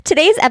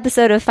Today's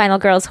episode of Final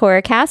Girls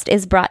Horrorcast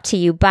is brought to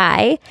you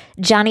by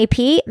Johnny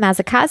P,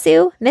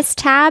 Mazakazu, Miss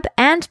Tab,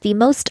 and the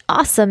most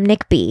awesome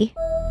Nick B.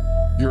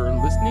 You're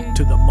listening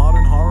to the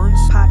Modern Horrors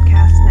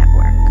Podcast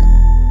Network.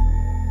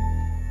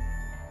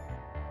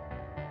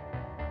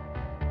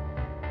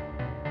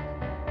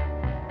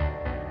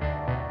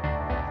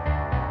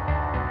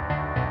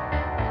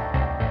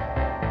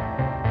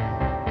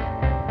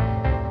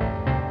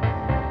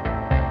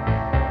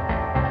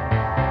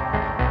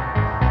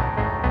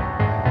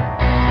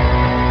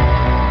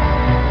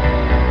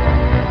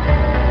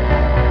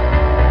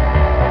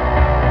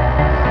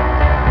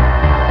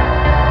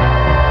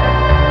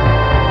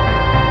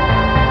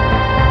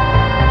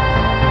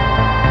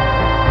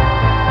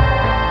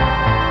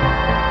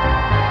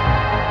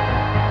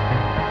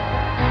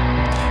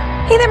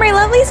 Hey there, my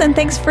lovelies, and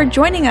thanks for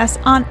joining us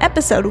on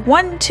episode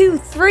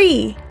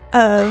 123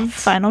 of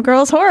Final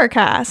Girls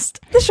Horrorcast,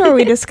 the show where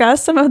we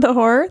discuss some of the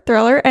horror,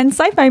 thriller, and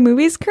sci-fi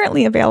movies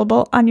currently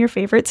available on your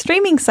favorite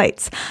streaming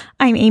sites.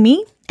 I'm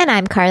Amy. And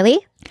I'm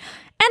Carly.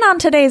 And on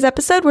today's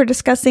episode, we're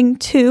discussing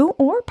 2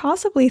 or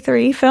possibly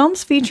 3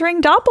 films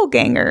featuring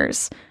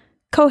doppelgangers,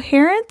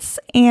 Coherence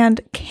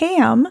and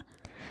Cam.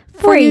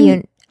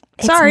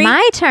 It's Sorry.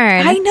 my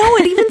turn. I know,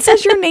 it even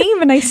says your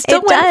name, and I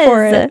still went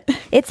for it.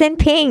 It's in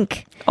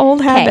pink.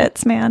 Old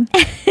habits, man.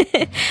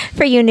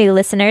 For you new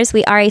listeners,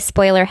 we are a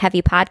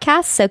spoiler-heavy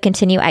podcast, so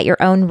continue at your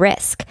own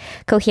risk.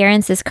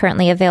 Coherence is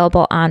currently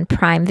available on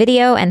Prime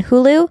Video and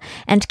Hulu,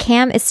 and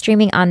Cam is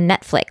streaming on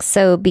Netflix,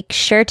 so be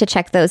sure to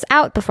check those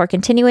out before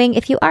continuing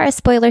if you are a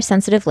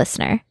spoiler-sensitive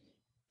listener.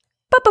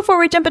 But before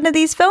we jump into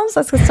these films,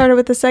 let's get started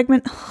with the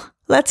segment.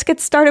 Let's get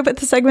started with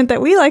the segment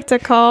that we like to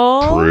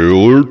call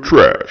Trailer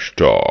Trash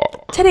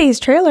Talk. Today's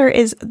trailer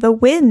is The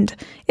Wind.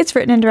 It's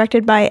written and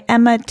directed by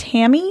Emma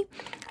Tammy,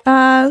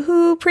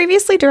 who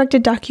previously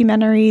directed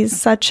documentaries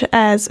such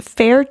as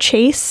Fair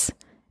Chase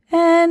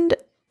and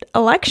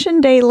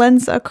Election Day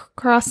Lends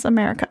Across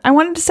America. I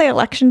wanted to say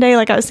Election Day,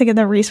 like I was thinking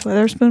the Reese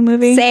Witherspoon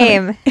movie.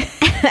 Same.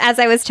 As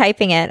I was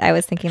typing it, I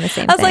was thinking the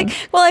same thing. I was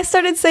like, well, I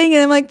started saying it,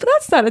 I'm like, but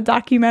that's not a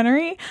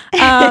documentary.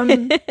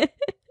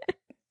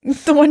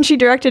 The one she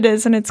directed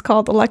is, and it's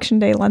called Election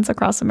Day Lends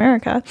Across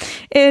America.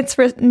 It's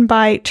written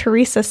by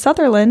Teresa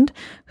Sutherland,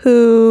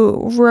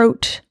 who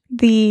wrote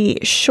the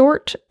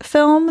short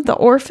film The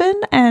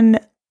Orphan and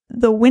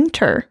The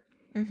Winter,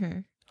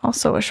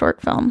 also a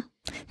short film.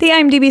 The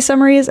IMDb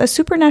summary is a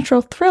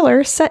supernatural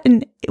thriller set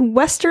in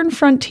western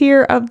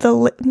frontier of the...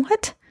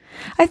 What?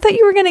 I thought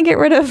you were going to get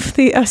rid of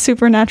the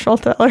supernatural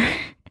thriller.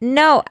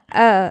 No,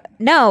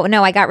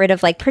 I got rid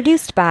of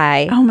produced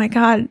by. Oh my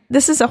God.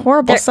 This is a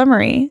horrible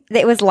summary.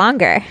 It was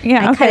longer.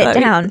 Yeah, I cut it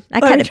down. I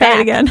cut it back.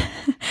 Again.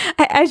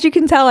 As you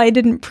can tell, I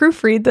didn't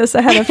proofread this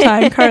ahead of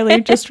time. Carly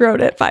just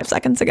wrote it 5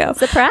 seconds ago.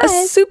 Surprise.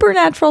 A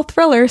supernatural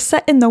thriller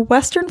set in the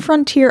western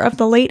frontier of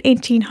the late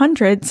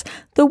 1800s.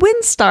 The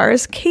Wind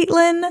stars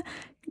Caitlin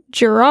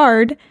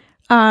Gerard,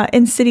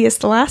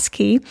 Insidious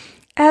Lasky,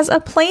 as a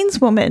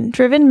plainswoman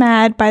driven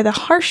mad by the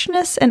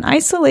harshness and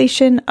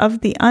isolation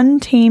of the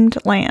untamed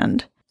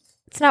land.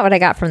 It's not what I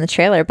got from the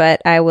trailer,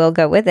 but I will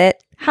go with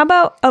it. How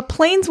about a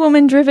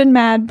plainswoman driven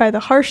mad by the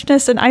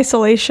harshness and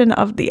isolation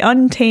of the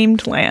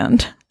untamed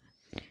land?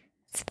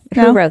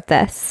 Who wrote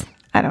this?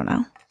 I don't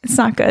know. It's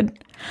not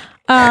good.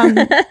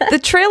 The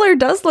trailer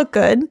does look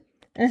good,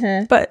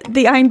 but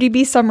the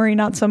IMDb summary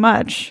not so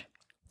much.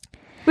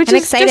 Which I'm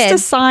is excited. Just a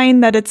sign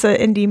that it's an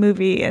indie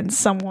movie and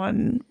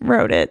someone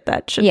wrote it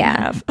that shouldn't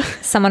have.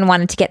 Someone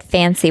wanted to get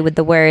fancy with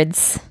the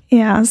words.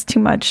 Yeah, it's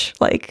too much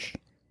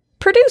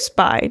produced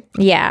by.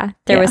 Yeah,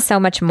 there was so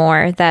much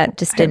more that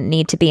just didn't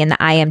need to be in the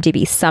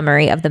IMDb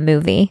summary of the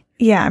movie.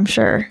 Yeah, I'm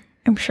sure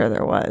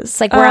there was. It's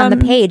like we're on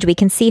the page. We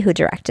can see who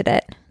directed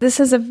it. This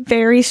has a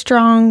very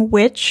strong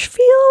witch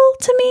feel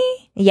to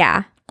me.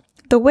 Yeah.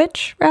 The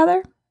Witch,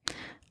 rather.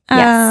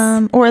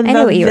 Yes. Or the I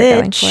know what you were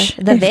going Vitch,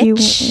 for. The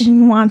Vitch. If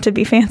you want to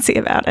be fancy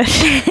about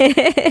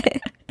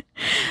it.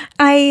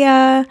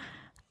 I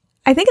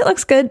think it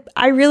looks good.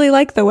 I really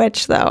like The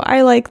Witch, though.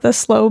 I like the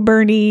slow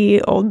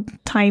burny,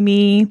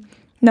 old-timey,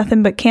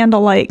 nothing but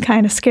candlelight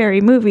kind of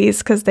scary movies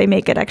because they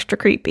make it extra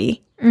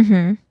creepy.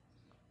 Mm-hmm.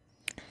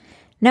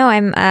 No,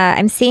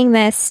 I'm seeing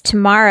this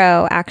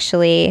tomorrow,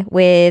 actually,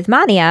 with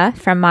Mania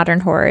from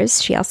Modern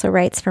Horrors. She also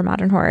writes for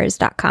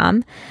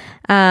modernhorrors.com.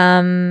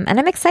 And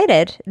I'm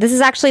excited. This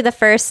is actually the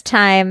first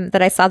time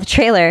that I saw the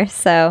trailer,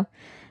 so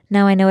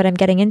now I know what I'm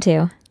getting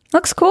into.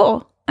 Looks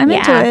cool. I'm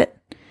into it.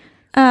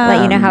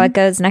 Let you know how it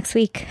goes next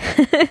week.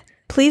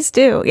 Please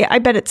do. Yeah, I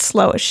bet it's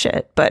slow as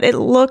shit, but it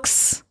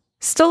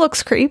still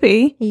looks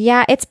creepy.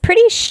 Yeah, it's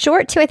pretty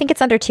short, too. I think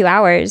it's under 2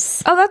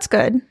 hours. Oh, that's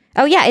good.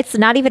 Oh, yeah, it's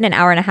not even an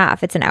hour and a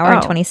half. It's an hour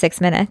and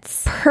 26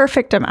 minutes.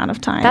 Perfect amount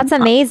of time. That's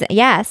amazing.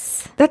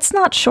 Yes. That's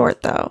not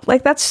short, though.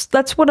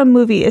 That's what a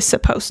movie is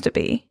supposed to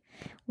be.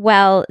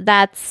 Well,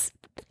 that's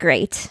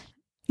great.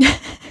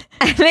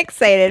 I'm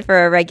excited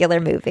for a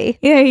regular movie.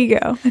 There you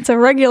go. It's a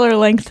regular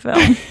length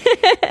film.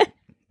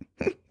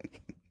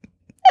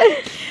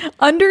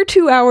 Under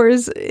 2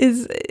 hours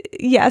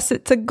yes,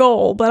 it's a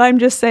goal, but I'm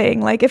just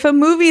saying, like, if a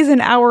movie is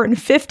an hour and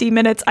 50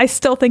 minutes, I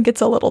still think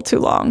it's a little too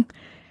long.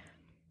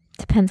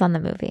 Depends on the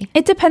movie.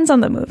 It depends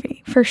on the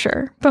movie, for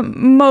sure. But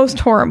most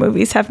horror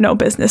movies have no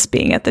business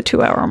being at the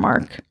 2-hour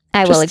mark.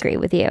 I will agree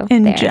with you.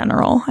 In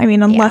general. I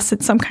mean, unless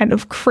it's some kind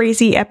of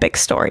crazy epic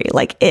story,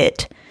 like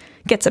It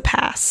gets a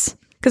pass.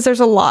 Because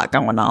there's a lot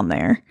going on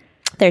there.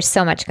 There's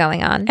so much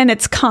going on. And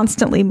it's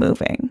constantly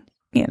moving,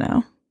 you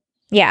know?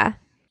 Yeah.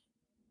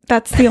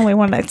 That's the only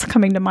one that's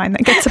coming to mind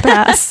that gets a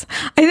pass.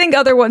 I think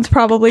other ones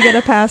probably get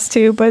a pass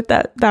too, but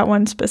that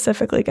one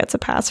specifically gets a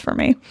pass for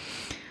me.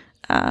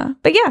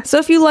 But yeah, so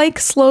if you like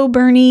slow,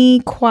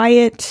 burny,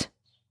 quiet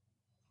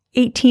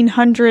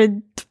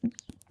 1800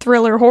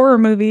 thriller horror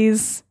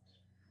movies,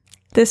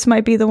 this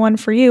might be the one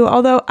for you.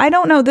 Although, I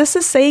don't know, this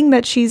is saying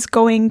that she's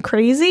going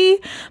crazy,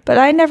 but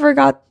I never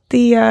got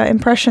the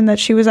impression that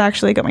she was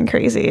actually going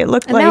crazy. It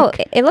looked like... No,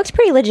 it looks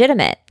pretty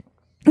legitimate.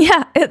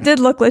 Yeah, it did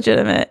look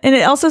legitimate. And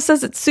it also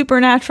says it's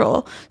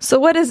supernatural. So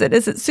what is it?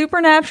 Is it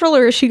supernatural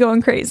or is she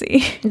going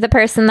crazy? The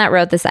person that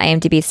wrote this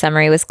IMDb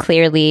summary was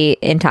clearly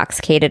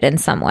intoxicated in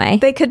some way.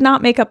 They could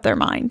not make up their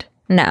mind.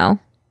 No.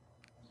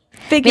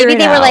 Maybe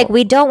they were like,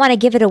 we don't want to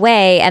give it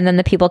away. And then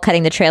the people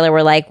cutting the trailer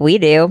were like, we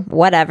do.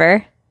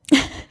 Whatever.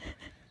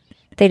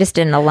 They just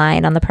didn't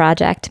align on the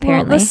project,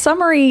 apparently. Well, the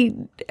summary,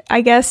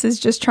 I guess, is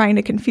just trying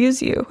to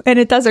confuse you. And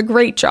it does a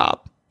great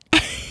job.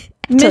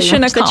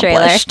 Mission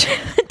accomplished.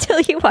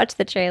 Until you watch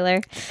the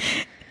trailer.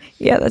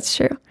 Yeah, that's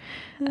true.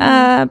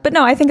 But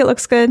no, I think it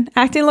looks good.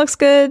 Acting looks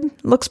good.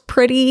 Looks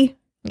pretty.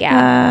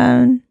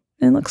 Yeah.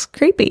 And looks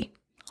creepy.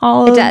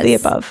 All of the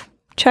above.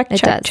 Check.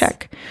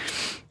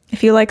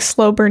 If you like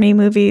slow burny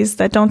movies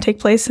that don't take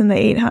place in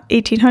the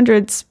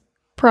 1800s,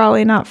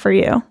 probably not for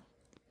you.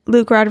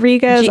 Luke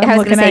Rodriguez, I'm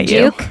looking at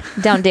Juke.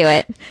 you. Don't do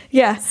it.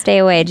 Yeah. Stay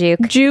away, Juke.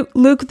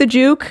 Luke the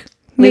Juke.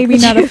 Maybe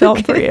not a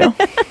film for you.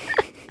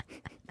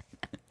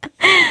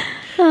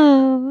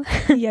 Oh.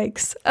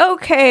 Yikes.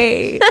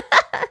 Okay.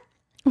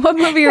 What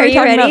movie are we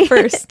talking about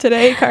first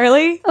today,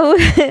 Carly?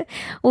 Oh,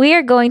 we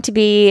are going to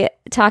be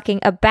talking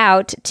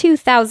about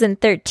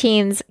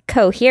 2013's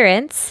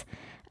Coherence,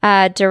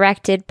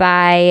 directed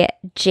by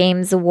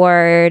James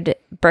Ward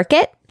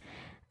Burkett.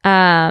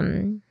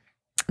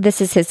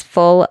 This is his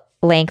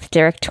full-length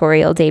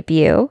directorial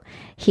debut.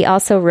 He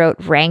also wrote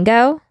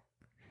Rango.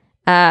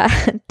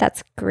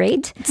 That's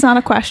great. It's not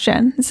a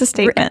question. It's a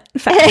statement.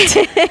 Fact.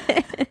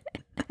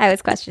 I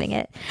was questioning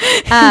it.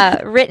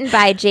 Written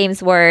by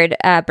James Ward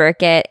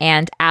Burkett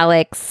and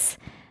Alex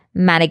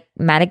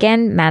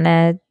Madigan.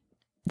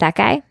 That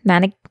guy?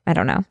 I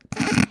don't know.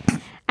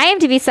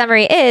 IMDb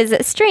summary is: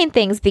 strange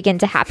things begin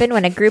to happen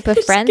when a group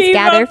of friends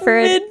gather for...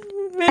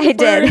 I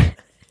did.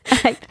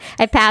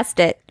 I passed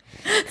it.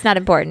 It's not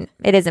important.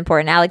 It is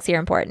important. Alex, you're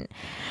important.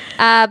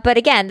 But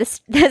again,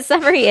 the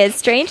summary is: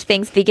 strange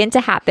things begin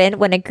to happen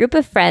when a group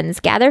of friends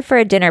gather for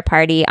a dinner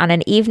party on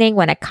an evening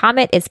when a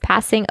comet is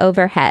passing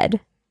overhead.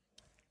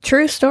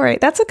 True story.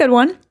 That's a good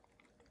one.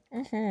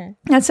 Mm-hmm.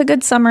 That's a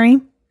good summary.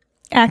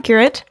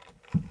 Accurate.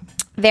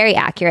 Very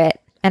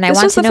accurate. And I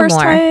want to know more. This was the first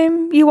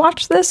time you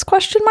watched this,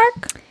 question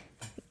mark?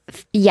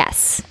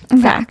 Yes.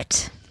 Okay.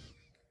 Fact.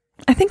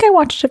 I think I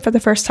watched it for the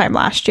first time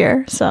last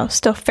year, so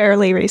still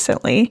fairly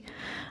recently.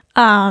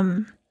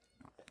 Xander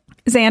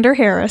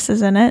Harris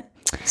is in it.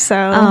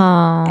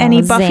 So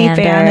any Buffy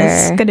fan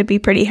is going to be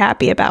pretty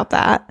happy about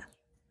that.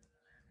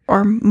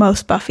 Or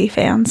most Buffy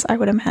fans, I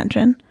would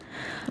imagine.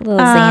 Little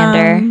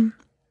Xander.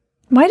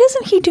 Why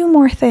doesn't he do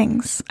more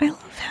things? I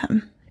love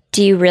him.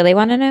 Do you really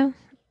want to know?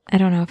 I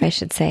don't know if I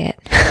should say it.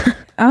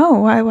 Oh,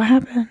 why? What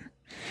happened?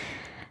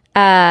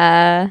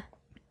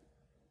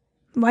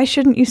 Why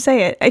shouldn't you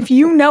say it? If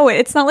you know it,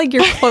 it's not like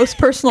you're close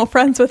personal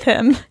friends with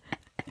him.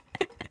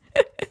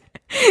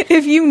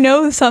 If you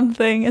know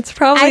something, it's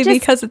probably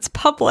because it's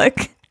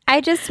public.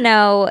 I just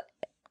know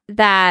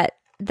that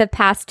the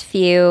past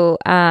few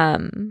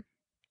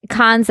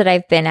cons that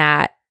I've been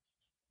at,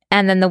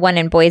 and then the one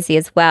in Boise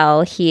as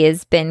well, he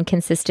has been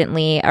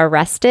consistently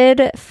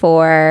arrested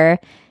for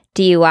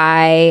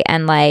DUI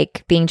and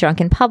like being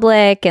drunk in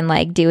public and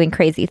like doing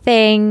crazy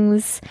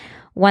things.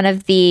 One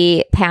of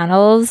the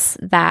panels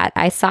that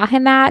I saw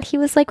him at, he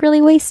was like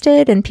really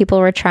wasted and people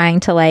were trying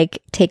to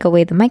like take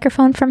away the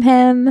microphone from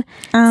him.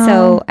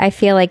 So I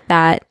feel like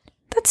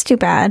that's too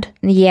bad.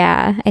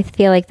 Yeah, I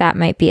feel like that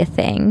might be a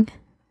thing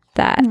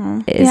that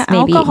is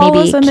maybe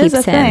is keeps a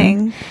him.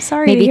 Thing.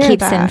 Sorry, maybe to hear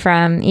keeps that. him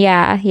from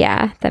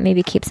that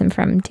maybe keeps him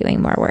from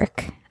doing more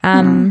work.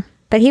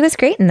 But he was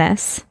great in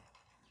this.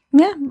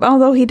 Yeah,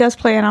 although he does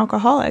play an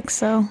alcoholic,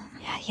 so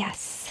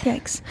yes.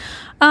 Yikes.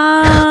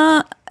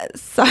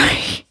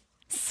 Sorry,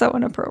 so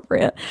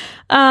inappropriate.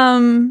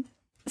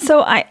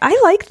 So I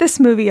like this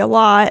movie a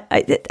lot.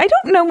 I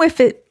don't know if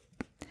it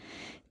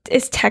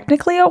is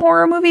technically a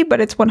horror movie,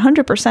 but it's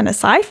 100% a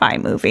sci-fi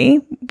movie,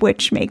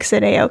 which makes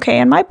it a-okay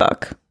in my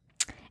book.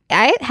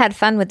 I had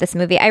fun with this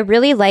movie. I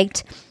really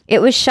liked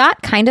it. Was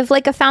shot kind of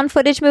like a found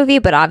footage movie,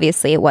 but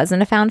obviously it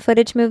wasn't a found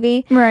footage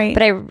movie. Right.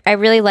 But I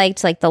really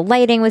liked like the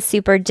lighting was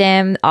super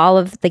dim. All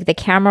of like the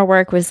camera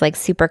work was like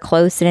super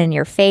close and in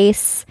your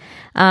face.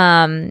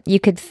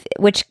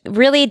 Which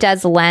really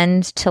does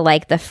lend to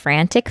like the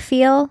frantic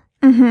feel.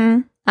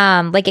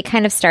 Like it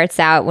kind of starts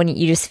out when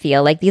you just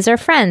feel like these are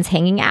friends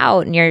hanging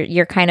out and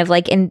you're kind of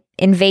like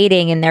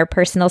invading in their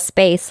personal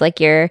space. Like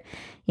you're,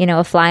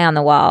 a fly on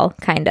the wall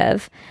kind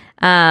of.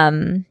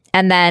 And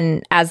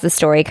then as the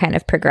story kind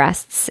of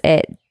progresses,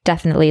 it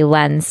definitely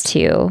lends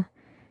to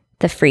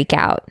the freak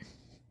out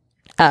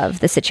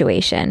of the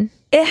situation.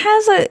 It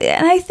has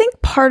and I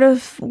think part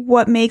of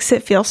what makes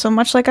it feel so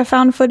much like a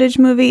found footage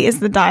movie is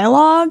the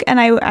dialogue. And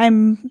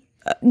I'm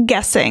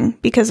guessing,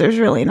 because there's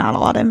really not a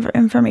lot of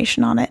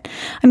information on it,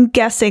 I'm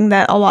guessing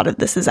that a lot of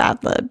this is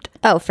ad-libbed.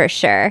 Oh, for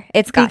sure.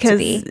 It's got to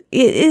be.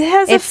 It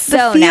has the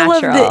so feel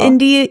natural. of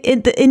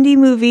the indie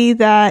movie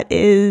that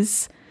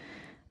is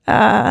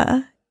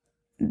ad-libbed.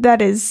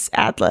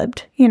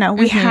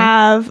 We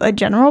have a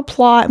general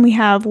plot and we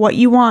have what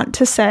you want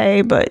to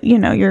say, but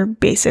you're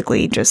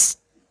basically just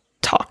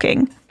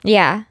talking.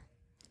 Yeah.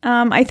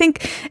 I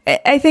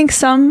think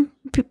some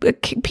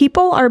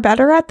people are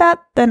better at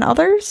that than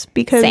others,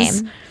 because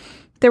Same.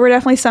 There were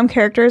definitely some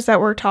characters that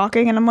were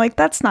talking and I'm like,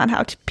 that's not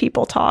how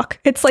people talk.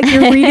 It's like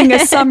you're reading a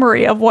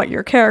summary of what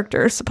your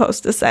character is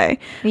supposed to say.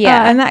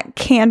 Yeah. And that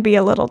can be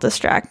a little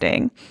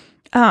distracting.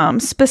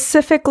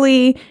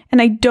 Specifically,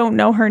 and I don't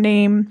know her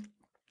name,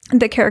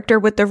 the character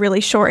with the really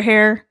short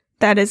hair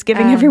that is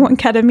giving everyone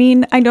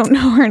ketamine. I don't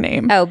know her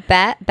name. Oh,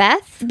 Beth?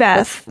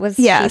 Beth. Was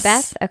Yes. she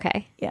Beth?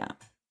 Okay. Yeah.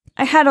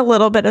 I had a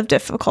little bit of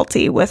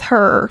difficulty with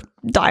her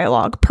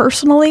dialogue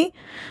personally.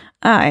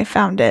 I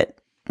found it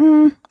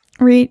a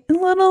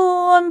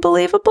little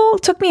unbelievable.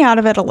 It took me out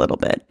of it a little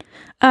bit.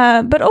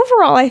 But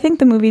overall, I think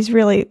the movie's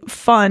really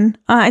fun.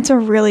 It's a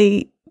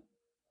really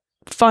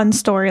fun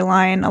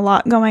storyline, a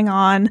lot going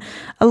on,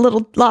 a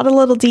lot of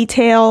little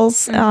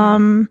details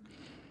to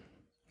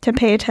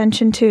pay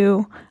attention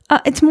to.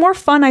 It's more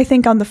fun, I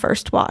think, on the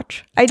first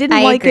watch. I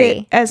didn't like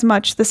it as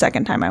much the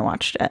second time I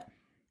watched it.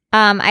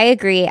 I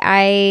agree.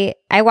 I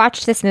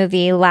watched this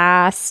movie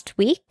last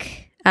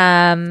week.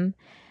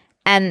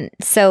 And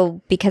so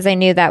because I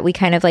knew that we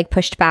kind of like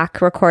pushed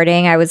back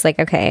recording, I was like,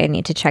 okay, I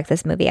need to check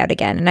this movie out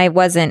again. And I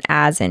wasn't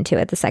as into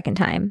it the second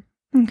time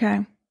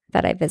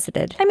that I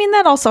visited. I mean,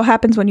 that also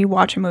happens when you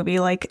watch a movie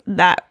like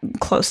that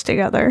close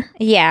together.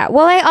 Yeah.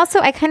 Well,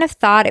 I kind of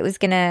thought I was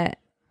going to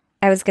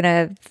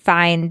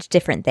find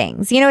different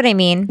things. You know what I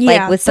mean?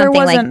 Yeah, like with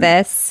something like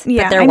this,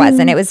 yeah, but there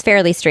wasn't. It was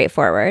fairly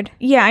straightforward.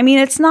 Yeah, I mean,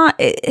 it's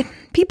not.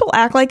 People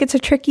act like it's a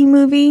tricky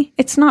movie.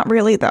 It's not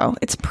really, though.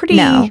 It's pretty.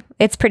 No,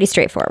 it's pretty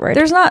straightforward.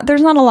 There's not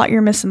a lot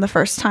you're missing the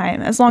first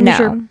time, as long as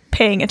you're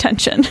paying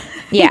attention.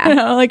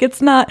 Yeah, like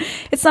it's not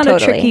totally a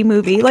tricky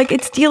movie. Like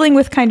it's dealing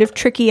with kind of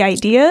tricky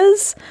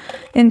ideas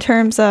in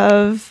terms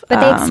of.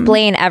 But they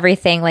explain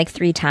everything like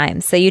 3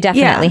 times, so you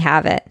definitely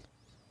have it.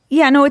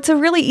 Yeah, no, it's a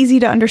really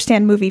easy to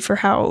understand movie for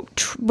how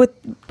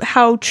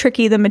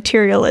tricky the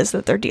material is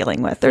that they're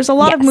dealing with. There's a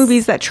lot of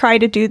movies that try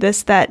to do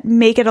this that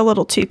make it a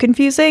little too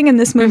confusing, and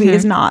this movie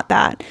is not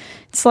that.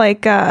 It's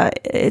like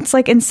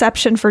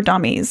Inception for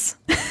dummies.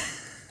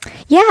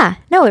 Yeah,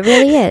 no, it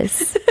really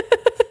is.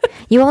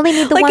 You only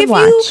need the like one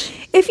watch.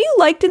 If you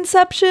liked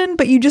Inception,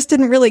 but you just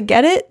didn't really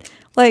get it,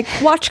 like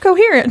watch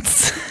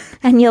Coherence,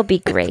 and you'll be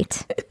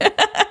great.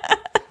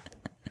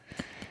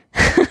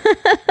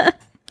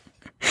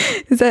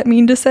 Is that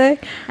mean to say?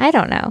 I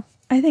don't know.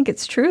 I think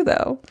it's true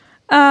though.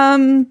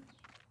 I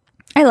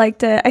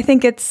liked it. I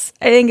think it's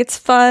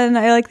fun.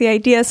 I like the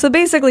idea. So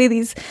basically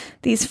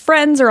these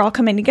friends are all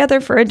coming together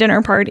for a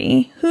dinner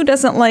party. Who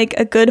doesn't like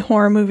a good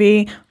horror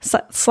movie /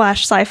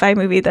 sci-fi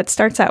movie that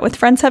starts out with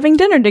friends having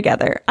dinner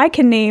together? I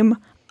can name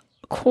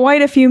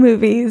quite a few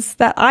movies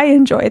that I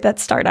enjoy that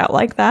start out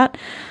like that.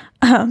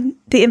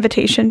 The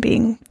Invitation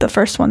being the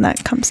first one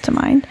that comes to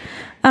mind.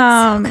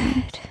 So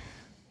good.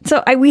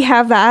 So we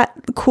have that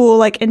cool,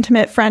 like,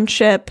 intimate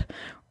friendship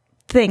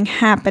thing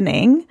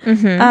happening.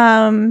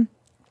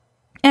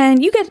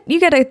 And you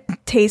get a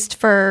taste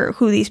for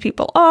who these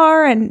people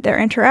are and their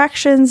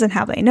interactions and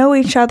how they know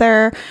each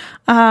other.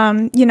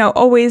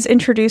 Always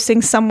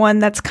introducing someone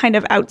that's kind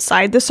of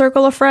outside the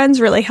circle of friends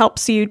really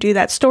helps you do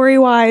that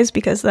story-wise,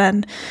 because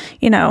then,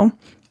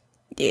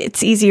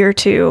 it's easier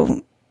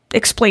to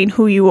explain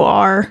who you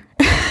are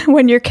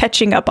when you're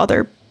catching up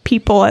other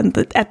people and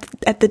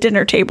at the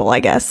dinner table, I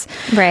guess.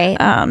 Right.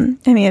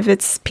 If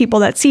it's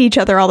people that see each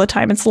other all the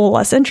time, it's a little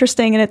less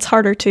interesting and it's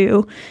harder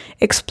to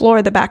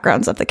explore the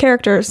backgrounds of the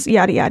characters,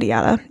 yada, yada,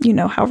 yada. You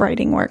know how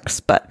writing works.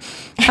 But,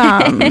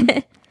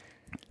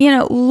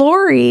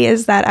 Lori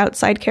is that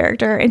outside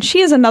character, and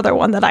she is another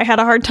one that I had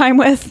a hard time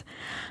with,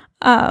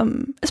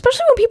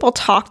 especially when people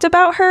talked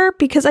about her,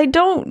 because I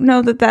don't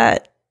know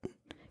that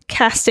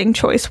casting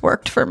choice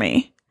worked for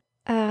me.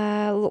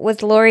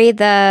 Was Lori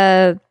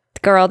the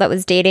girl that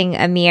was dating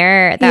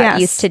Amir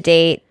that used to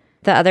date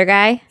the other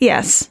guy?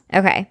 Yes.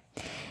 Okay.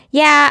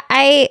 Yeah,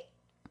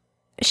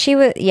 She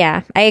was,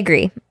 yeah, I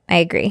agree.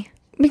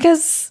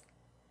 Because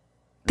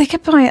they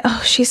kept going,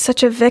 oh, she's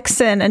such a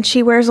vixen and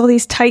she wears all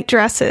these tight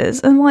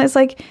dresses. And it's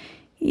like,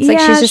 it's like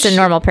she's just a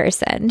normal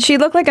person. She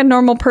looked like a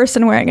normal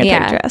person wearing a Yeah.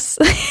 tight dress.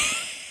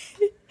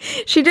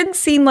 She didn't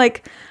seem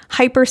like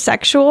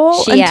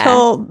hypersexual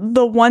until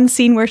the one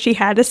scene where she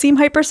had to seem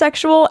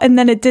hypersexual, and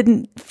then it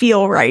didn't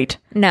feel right.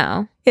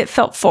 No. It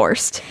felt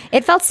forced.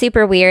 It felt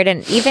super weird.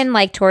 And even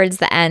like towards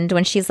the end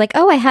when she's like,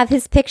 oh, I have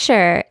his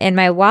picture in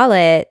my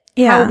wallet.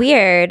 Yeah. How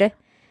weird.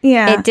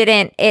 Yeah.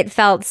 It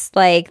felt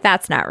like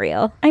that's not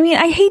real. I mean,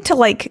 I hate to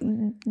like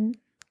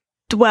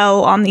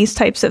dwell on these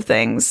types of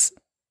things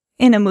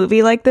in a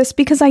movie like this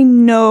because I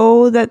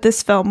know that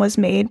this film was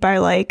made by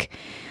like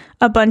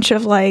a bunch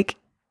of like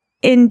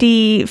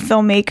indie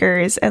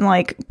filmmakers and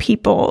like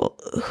people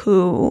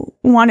who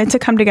wanted to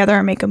come together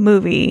and make a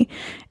movie.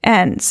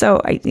 And so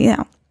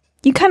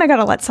you kind of got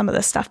to let some of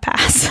this stuff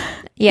pass.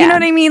 Yeah. You know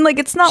what I mean? Like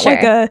it's not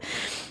like a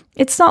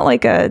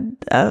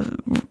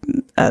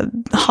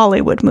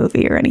Hollywood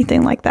movie or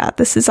anything like that.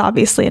 This is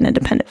obviously an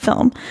independent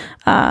film.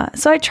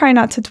 So I try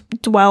not to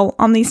dwell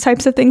on these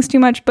types of things too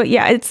much, but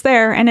yeah, it's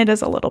there and it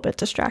is a little bit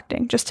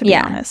distracting, just to be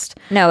honest.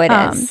 No, it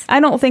is. I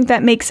don't think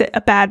that makes it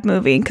a bad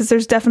movie because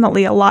there's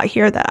definitely a lot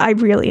here that I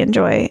really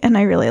enjoy and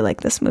I really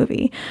like this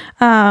movie.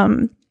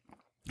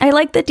 I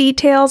like the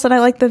details and I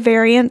like the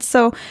variants.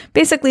 So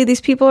basically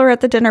these people are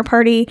at the dinner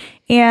party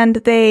and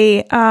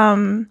they,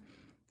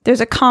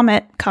 there's a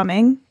comet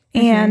coming.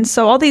 And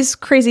so all these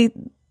crazy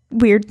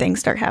weird things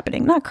start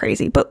happening. Not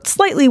crazy, but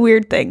slightly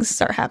weird things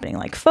start happening.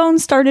 Like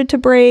phones started to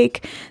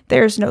break.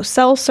 There's no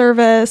cell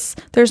service.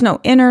 There's no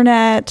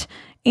internet.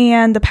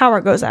 And the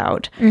power goes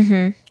out.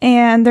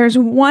 And there's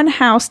one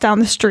house down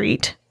the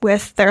street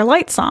with their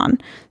lights on.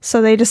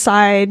 So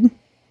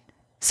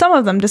some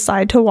of them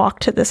decide to walk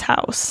to this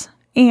house.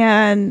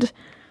 And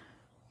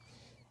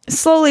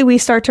slowly we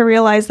start to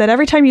realize that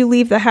every time you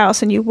leave the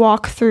house and you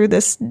walk through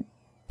this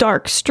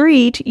dark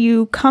street,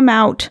 you come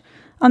out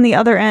on the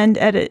other end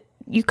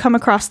you come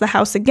across the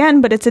house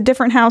again, but it's a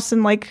different house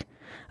in like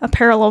a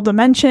parallel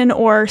dimension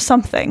or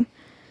something.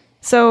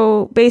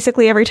 So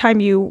basically every time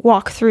you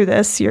walk through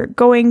this, you're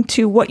going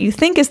to what you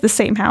think is the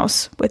same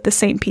house with the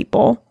same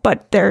people,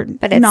 but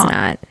it's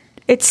not.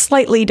 It's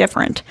slightly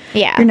different.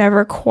 Yeah. You're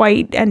never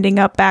quite ending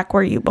up back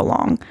where you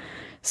belong.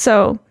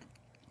 So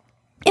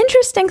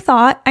interesting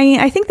thought. I mean,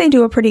 I think they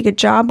do a pretty good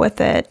job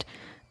with it.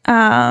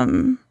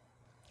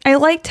 I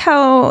liked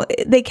how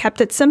they kept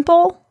it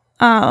simple.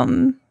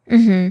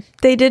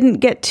 They didn't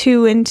get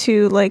too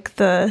into like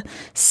the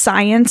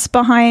science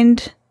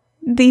behind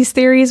these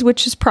theories,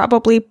 which is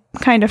probably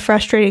kind of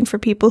frustrating for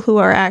people who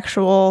are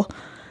actual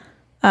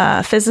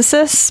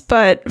physicists.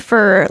 But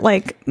for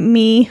like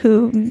me,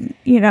 who,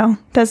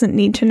 doesn't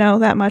need to know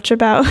that much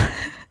about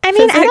I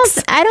mean,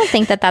 physics. I don't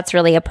think that that's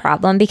really a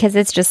problem because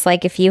it's just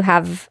like if you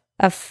have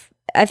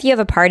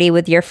a party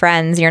with your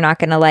friends, you're not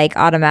going to like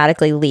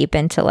automatically leap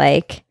into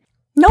like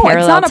No,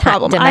 it's not a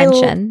parallel problem.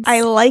 dimensions.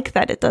 I like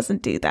that it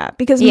doesn't do that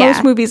because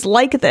most movies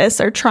like this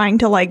are trying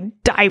to like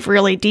dive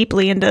really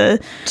deeply into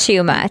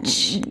too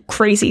much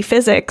crazy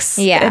physics.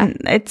 Yeah.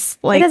 And it's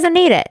like, it doesn't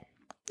need it.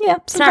 yeah,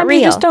 not sometimes real.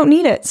 you just don't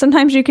need it.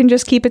 Sometimes you can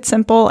just keep it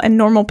simple and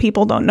normal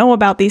people don't know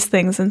about these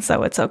things. And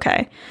so it's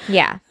okay.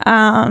 Yeah.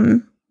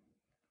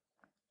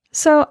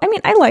 So, I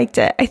mean, I liked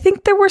it. I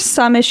think there were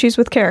some issues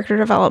with character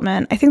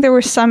development. I think there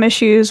were some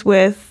issues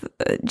with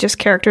just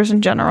characters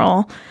in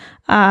general.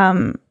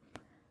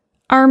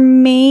 Our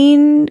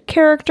main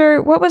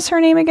character, what was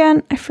her name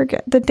again? I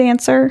forget. The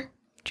dancer.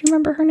 Do you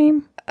remember her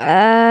name?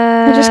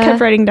 I just kept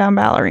writing down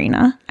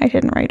ballerina. I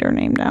didn't write her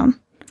name down.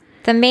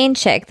 The main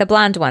chick, the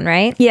blonde one,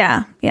 right?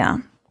 Yeah.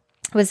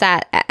 Was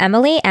that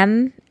Emily?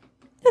 That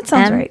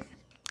sounds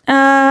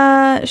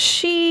right.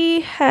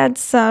 She had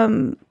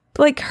some,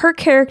 like, her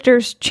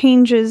character's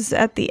changes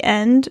at the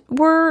end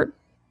were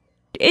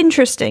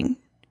interesting.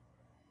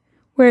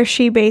 Where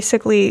she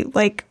basically,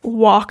 like,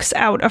 walks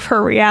out of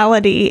her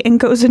reality and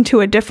goes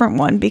into a different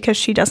one because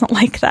she doesn't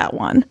like that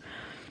one.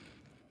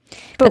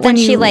 But then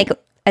she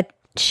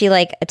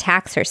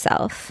attacks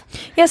herself.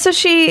 Yeah, so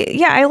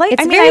I like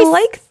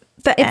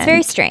the It's end.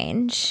 very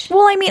strange.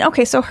 Well, I mean,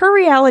 okay, so her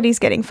reality's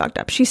getting fucked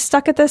up. She's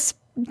stuck at this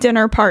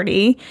dinner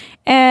party,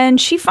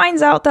 and she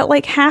finds out that,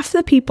 like, half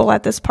the people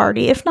at this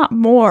party, if not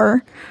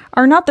more,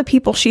 are not the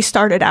people she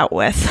started out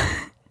with.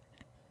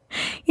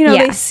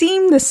 They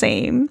seem the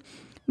same,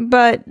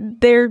 but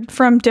they're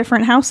from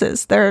different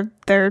houses. They're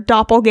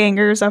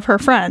doppelgangers of her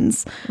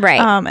friends.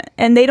 Right.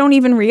 And they don't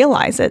even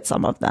realize it,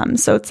 some of them.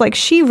 So it's like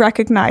she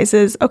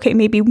recognizes, okay,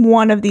 maybe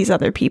one of these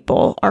other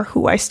people are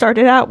who I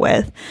started out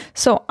with.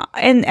 So,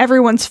 and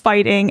everyone's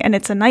fighting and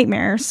it's a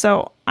nightmare.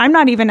 So I'm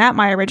not even at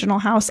my original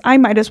house. I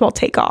might as well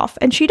take off.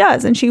 And she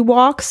does. And she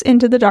walks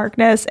into the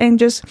darkness and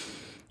just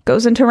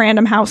goes into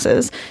random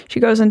houses. She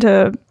goes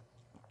into,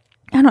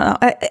 I don't know.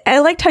 I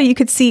liked how you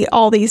could see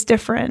all these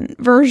different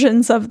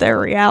versions of their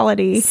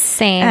reality.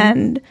 Same.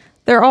 And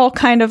they're all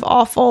kind of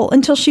awful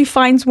until she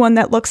finds one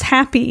that looks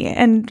happy.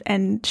 And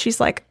she's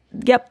like,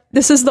 yep,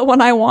 this is the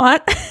one I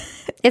want.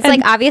 It's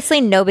like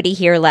obviously nobody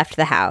here left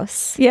the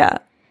house. Yeah.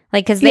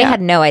 Like, because they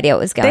had no idea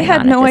what was going on. They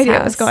had at no this idea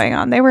what house. was going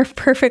on. They were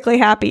perfectly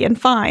happy and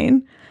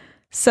fine.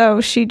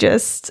 So she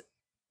just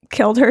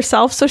killed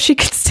herself so she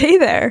could stay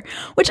there,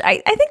 which I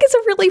think is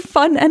a really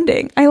fun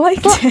ending. I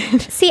liked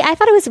it. See, I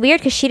thought it was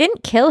weird because she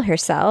didn't kill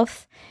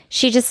herself.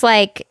 She just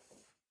like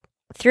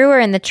threw her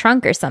in the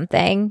trunk or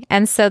something.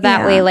 And so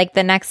that way, like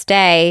the next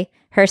day,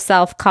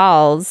 herself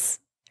calls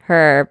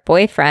her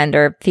boyfriend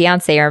or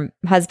fiance or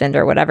husband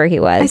or whatever he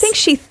was. I think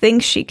she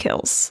thinks she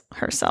kills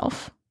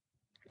herself.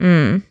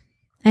 I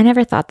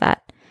never thought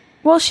that.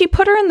 Well, she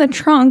put her in the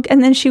trunk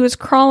and then she was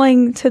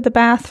crawling to the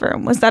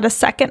bathroom. Was that a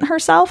second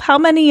herself? How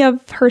many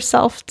of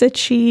herself did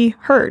she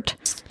hurt?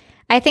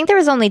 I think there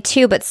was only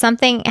 2, but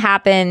something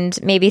happened,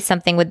 maybe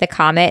something with the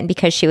comet, and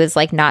because she was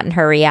like not in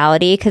her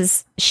reality,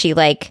 because she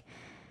like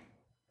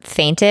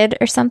fainted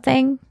or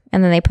something,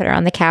 and then they put her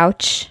on the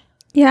couch.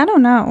 Yeah, I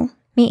don't know.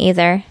 Me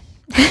either.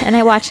 And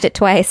I watched it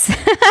twice.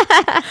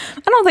 I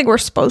don't think we're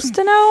supposed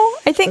to know.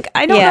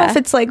 I don't know if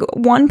it's like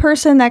one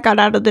person that got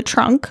out of the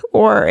trunk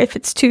or if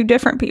it's 2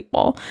 different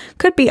people.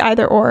 Could be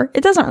either or.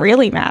 It doesn't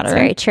really matter. It's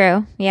very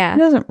true. Yeah. It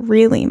doesn't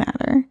really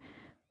matter.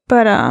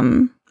 But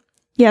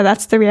yeah,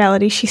 that's the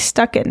reality she's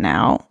stuck in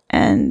now.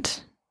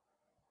 And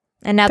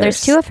now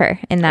there's 2 of her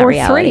in that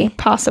reality. 3,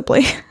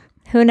 possibly.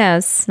 Who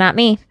knows? Not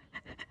me.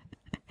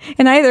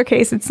 In either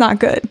case, it's not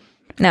good.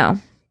 No.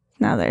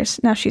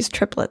 Now she's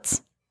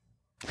triplets.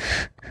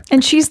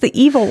 And she's the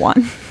evil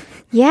one.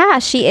 Yeah,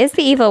 she is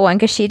the evil one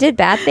because she did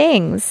bad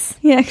things.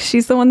 Yeah,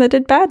 she's the one that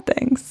did bad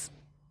things.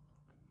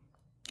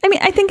 I mean,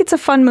 I think it's a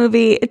fun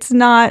movie. It's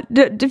not,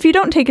 if you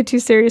don't take it too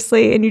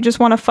seriously and you just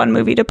want a fun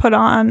movie to put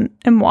on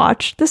and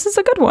watch, this is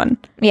a good one.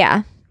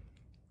 Yeah.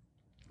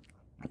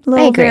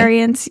 Little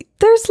variants.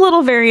 There's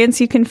little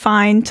variants you can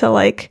find to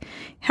like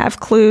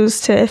have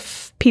clues to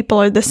if people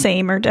are the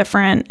same or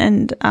different.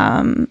 And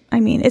I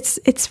mean,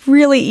 it's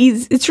really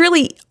easy. It's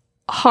really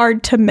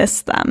hard to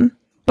miss them.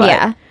 But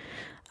yeah.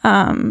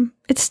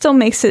 It still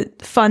makes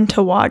it fun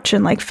to watch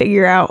and like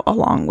figure out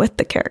along with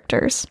the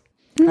characters.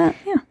 And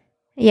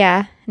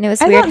yeah. And it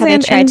was weird how they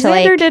tried to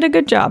like. Xander did a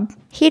good job.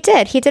 He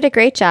did a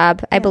great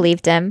job. I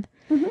believed him.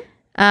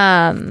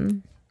 Mm-hmm.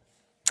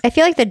 I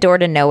feel like the door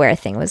to nowhere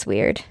thing was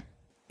weird.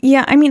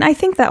 Yeah, I mean, I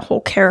think that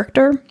whole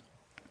character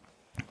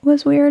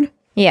was weird.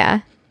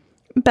 Yeah.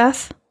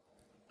 Beth.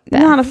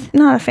 Not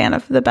a fan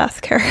of the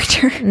Beth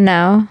character.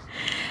 No.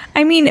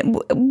 I mean,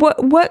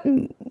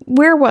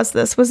 where was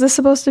this? Was this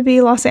supposed to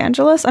be Los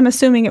Angeles? I'm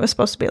assuming it was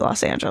supposed to be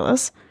Los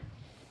Angeles.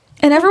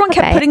 And everyone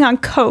kept putting on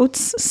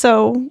coats,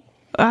 so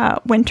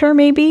winter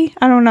maybe?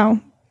 I don't know.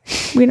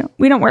 We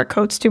don't wear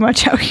coats too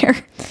much out here.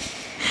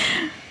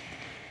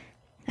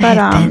 But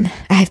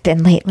I've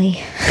been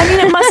lately. I mean,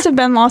 it must have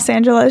been Los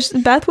Angeles.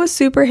 Beth was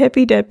super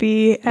hippy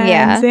dippy,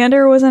 and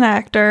Xander was an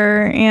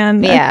actor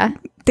and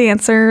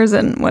dancers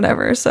and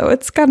whatever. So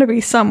it's got to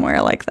be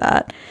somewhere like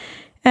that.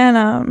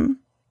 And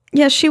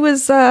yeah, she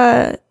was.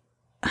 I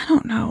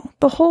don't know.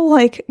 The whole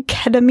like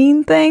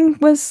ketamine thing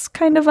was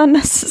kind of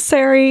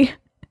unnecessary.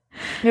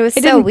 It was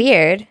so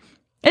weird.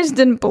 I just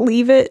didn't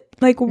believe it.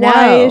 Like,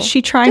 why is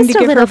she trying to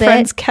give her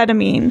friends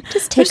ketamine?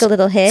 Just take a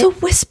little hit. It's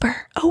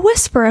a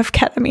whisper of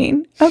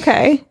ketamine.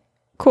 Okay,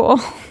 cool.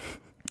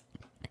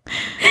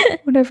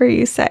 Whatever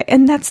you say.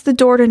 And that's the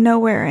door to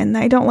nowhere, and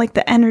I don't like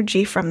the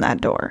energy from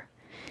that door.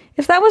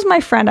 If that was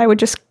my friend, I would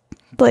just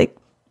like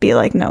be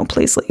like, no,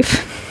 please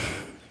leave.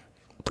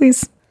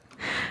 Please.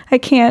 I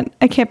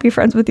can't be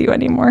friends with you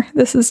anymore.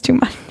 This is too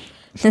much.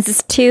 This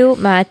is too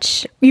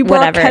much. You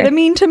brought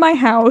ketamine to my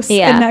house,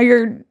 and now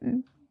you're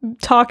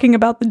talking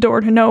about the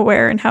door to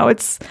nowhere and how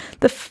it's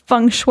the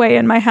feng shui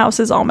in my house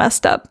is all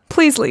messed up.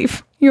 Please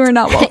leave. You are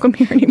not welcome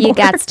here anymore. You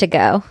gots to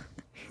go.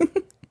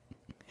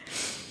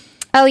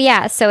 Oh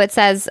yeah, so it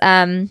says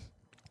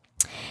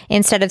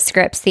instead of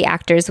scripts, the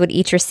actors would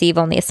each receive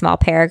only a small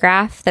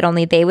paragraph that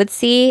only they would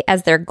see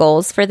as their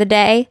goals for the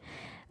day.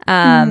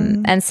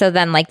 And so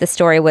then like the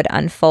story would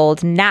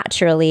unfold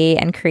naturally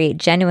and create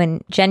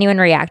genuine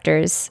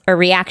reactions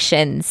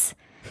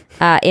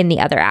in the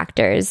other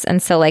actors.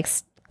 And so like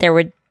there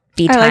would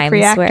be times like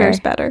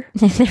reactors better.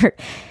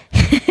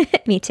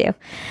 Me too.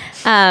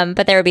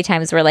 But there would be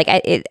times where like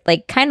it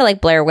like kind of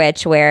like Blair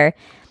Witch where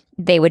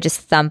they would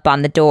just thump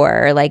on the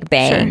door or like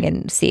bang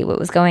and see what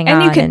was going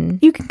on.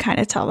 And you can kind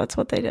of tell that's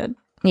what they did.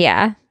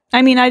 Yeah.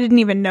 I mean, I didn't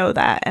even know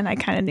that, and I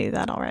kind of knew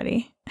that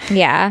already.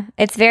 Yeah.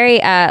 It's very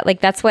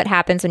like that's what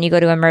happens when you go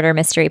to a murder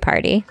mystery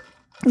party.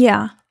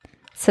 Yeah.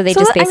 So they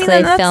just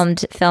basically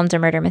filmed a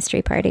murder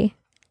mystery party.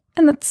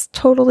 And that's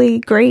totally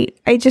great.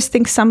 I just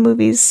think some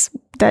movies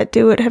that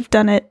do it have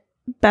done it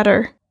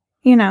better,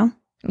 you know?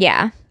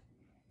 Yeah.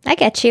 I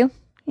get you.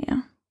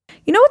 Yeah.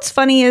 You know what's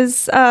funny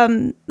is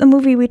the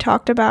movie we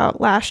talked about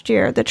last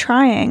year, The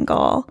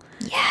Triangle,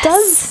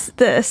 does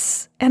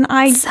this. And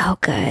I so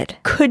good.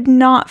 Could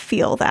not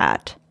feel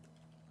that.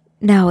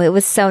 No, it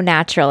was so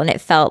natural and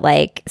it felt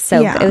like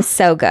it was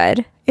so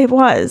good. It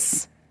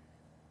was.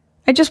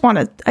 I just want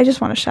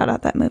to shout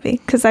out that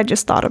movie because I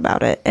just thought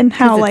about it and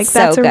how like it's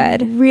that's so a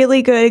good.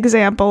 really good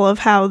example of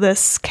how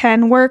this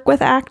can work with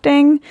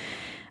acting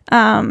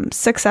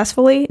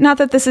successfully. Not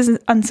that this is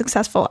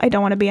unsuccessful. I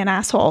don't want to be an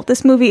asshole.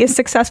 This movie is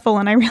successful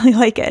and I really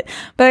like it.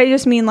 But I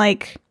just mean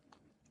like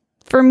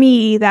for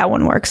me that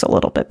one works a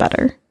little bit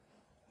better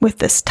with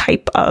this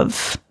type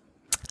of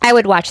I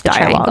would watch The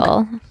dialogue.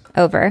 Triangle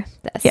over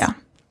this. Yeah.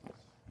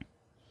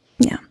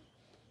 Yeah.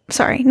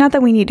 Sorry, not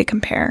that we need to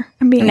compare.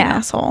 I'm being No. an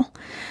asshole.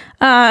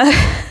 How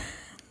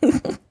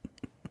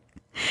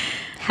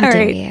All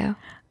dare right. you?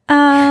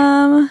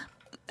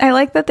 I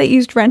like that they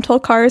used rental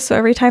cars, so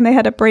every time they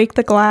had to break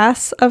the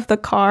glass of the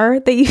car,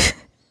 they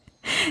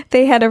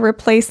had to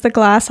replace the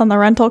glass on the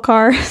rental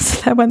car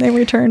so that when they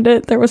returned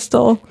it, there was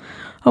still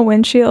a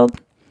windshield.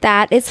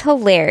 That is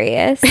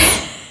hilarious.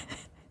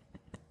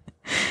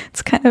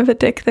 It's kind of a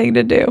dick thing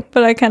to do,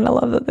 but I kind of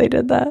love that they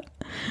did that.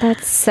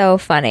 That's so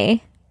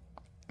funny.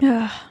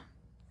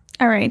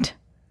 All right.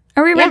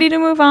 Are we ready to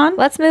move on?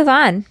 Let's move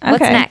on.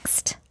 What's Okay.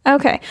 next?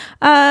 Okay.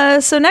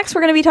 So next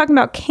we're going to be talking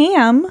about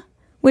Cam,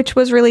 which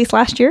was released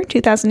last year,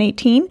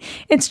 2018.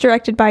 It's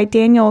directed by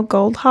Daniel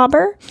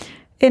Goldhaber,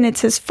 and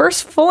it's his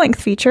first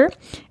full-length feature.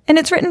 And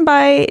it's written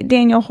by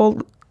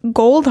Daniel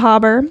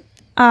Goldhaber,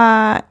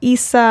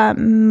 Issa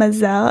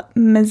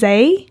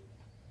Mazay,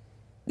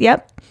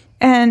 yep,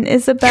 and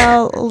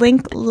Isabel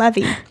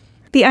Link-Levy.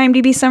 The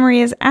IMDb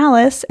summary is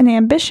Alice, an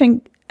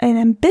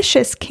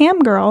ambitious cam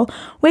girl,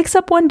 wakes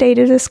up one day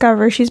to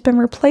discover she's been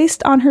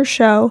replaced on her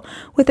show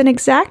with an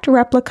exact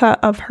replica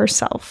of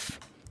herself.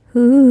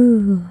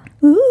 Ooh.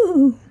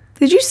 Ooh.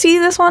 Did you see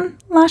this one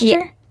last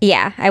year?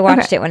 Yeah, I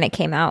watched Okay. it when it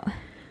came out.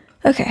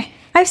 Okay.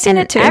 I've seen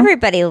it too.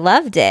 Everybody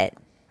loved it.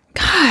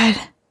 God,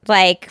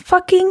 Like,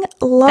 fucking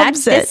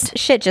loves it. this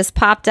shit just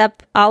popped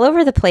up all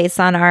over the place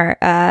on our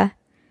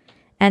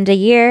end of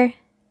year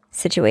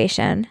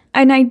situation.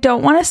 And I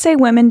don't want to say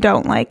women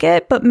don't like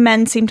it, but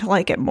men seem to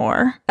like it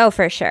more. Oh,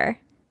 for sure.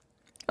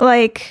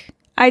 Like,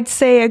 I'd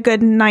say a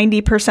good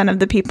 90% of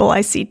the people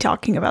I see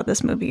talking about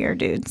this movie are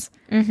dudes.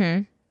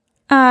 Mm-hmm.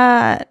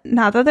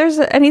 Not that there's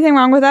anything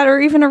wrong with that or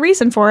even a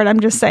reason for it. I'm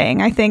just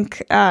saying. I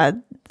think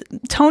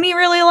Tony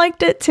really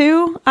liked it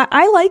too.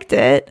 I liked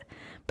it,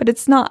 but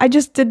it's not. I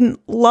just didn't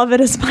love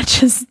it as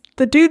much as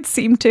the dudes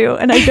seem to.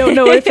 And I don't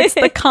know if it's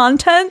the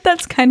content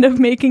that's kind of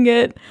making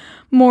it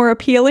more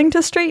appealing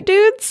to straight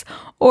dudes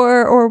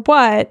or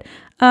what.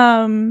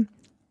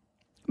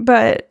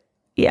 But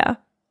yeah.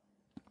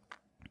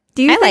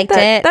 Do you I think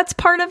liked it. that's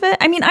part of it?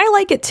 I mean, I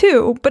like it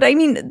too, but I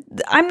mean,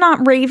 I'm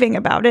not raving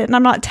about it and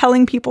I'm not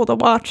telling people to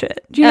watch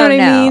it. Do you know Oh, what I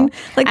no. mean?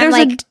 Like, I'm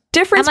there's like- a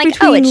difference I'm like,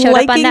 between oh, it showed up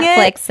on liking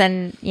Netflix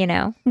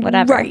and,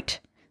 whatever. Right.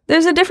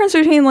 There's a difference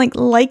between like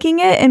liking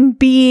it and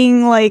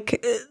being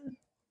like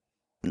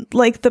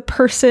the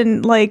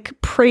person like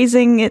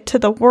praising it to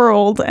the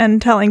world and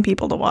telling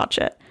people to watch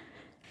it.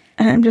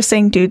 And I'm just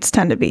saying dudes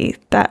tend to be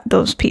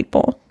those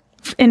people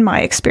in my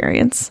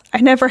experience.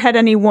 I never had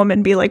any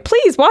woman be like,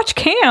 please watch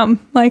Cam.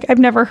 Like I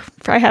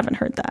haven't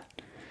heard that.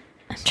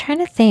 I'm trying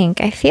to think.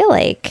 I feel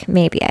like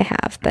maybe I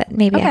have, but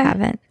maybe I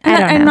haven't. I don't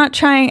know. I'm not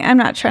trying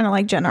to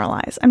like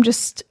generalize. I'm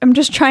just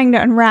trying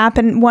to unwrap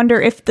and wonder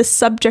if the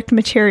subject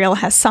material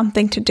has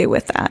something to do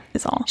with that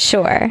is all.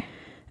 Sure.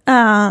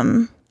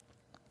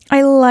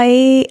 I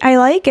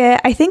like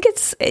it. I think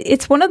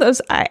it's one of those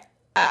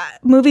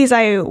movies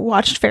I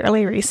watched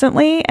fairly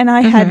recently, and I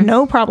had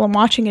no problem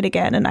watching it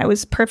again, and I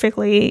was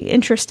perfectly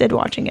interested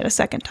watching it a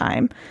second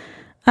time.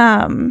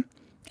 I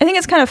think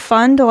it's kind of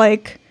fun to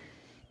like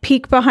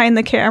peek behind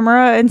the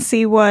camera and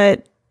see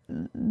what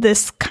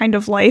this kind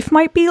of life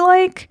might be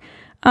like.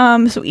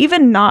 So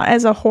even not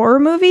as a horror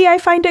movie, I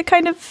find it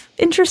kind of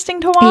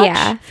interesting to watch.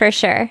 Yeah, for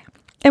sure.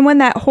 And when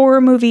that horror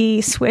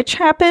movie switch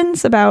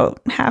happens about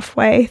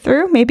halfway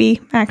through,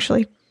 maybe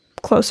actually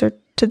closer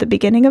to the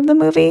beginning of the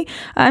movie,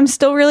 I'm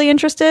still really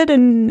interested.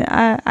 And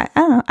I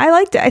don't know. I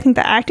liked it. I think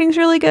the acting's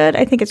really good.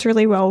 I think it's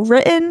really well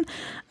written.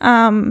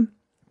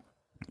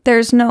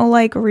 There's no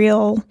like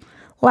real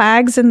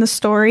lags in the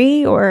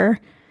story or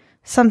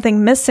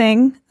something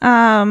missing.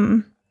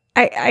 I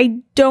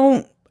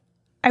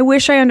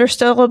wish I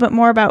understood a little bit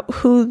more about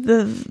who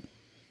the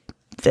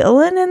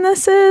villain in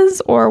this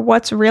is or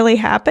what's really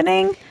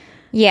happening.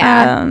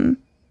 Yeah.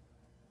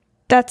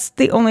 That's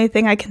the only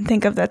thing I can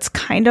think of that's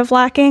kind of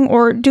lacking.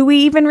 Or do we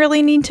even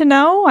really need to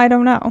know? I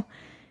don't know.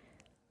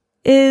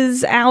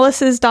 Is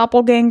Alice's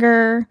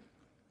doppelganger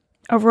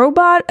a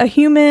robot, a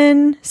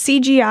human,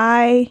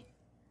 CGI?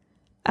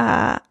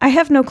 I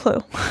have no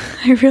clue.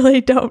 I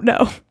really don't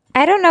know.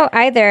 I don't know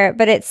either,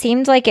 but it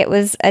seemed like it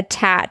was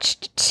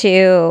attached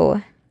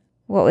to,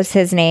 what was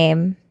his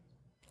name?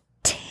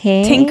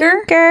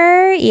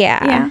 Tinker?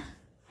 Yeah.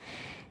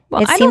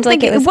 Well, It I seemed don't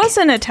think like it it was-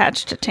 wasn't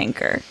attached to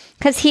Tinker.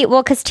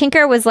 Because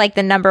Tinker was like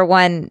the number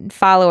one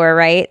follower,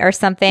 right? Or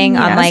something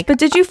on Yes, like but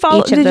did you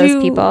follow each of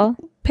those people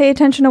pay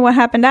attention to what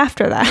happened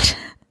after that?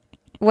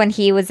 when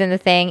he was in the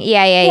thing.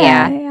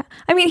 Yeah.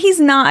 I mean, he's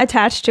not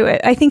attached to it.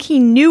 I think he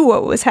knew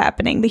what was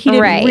happening, but he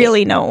didn't Right.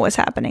 really know what was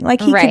happening. Like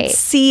he Right. could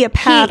see a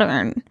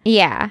pattern.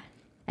 Yeah.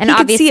 And he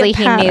could see a obviously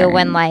he knew pattern.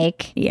 when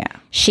like Yeah.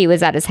 she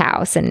was at his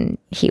house and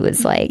he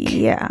was like,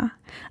 Yeah.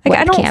 Like,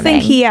 I don't think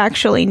webcamming. he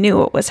actually knew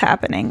what was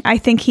happening. I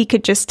think he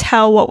could just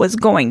tell what was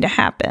going to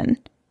happen.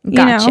 You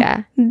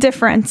Gotcha. know?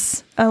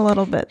 Difference a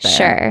little bit there.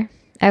 sure.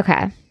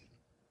 Okay.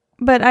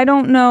 But I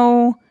don't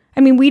know. I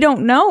mean, we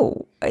don't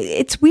know.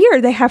 It's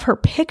weird. They have her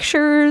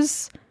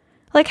pictures.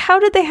 Like, how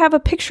did they have a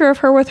picture of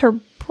her with her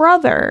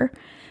brother?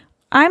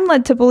 I'm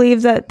led to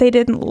believe that they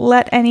didn't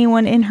let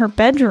anyone in her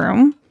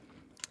bedroom.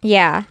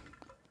 Yeah.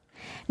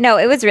 No,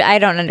 it was, I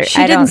don't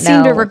understand. She I don't didn't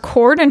seem to know.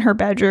 record in her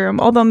bedroom,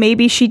 although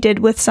maybe she did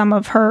with some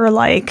of her,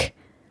 like,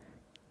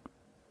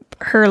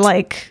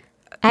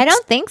 I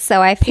don't think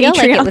so. I feel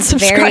like it Patreon was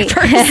very,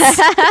 subscribers.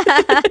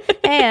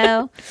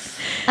 Heyo.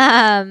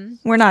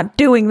 We're not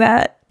doing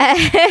that.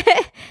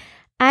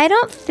 I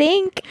don't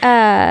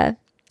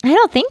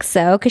think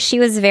so. Cause she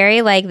was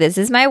very like, this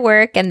is my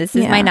work and this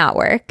is my Yeah. not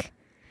work.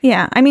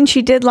 Yeah. I mean,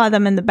 she did let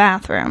them in the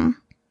bathroom,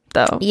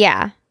 though.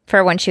 Yeah.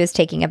 For when she was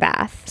taking a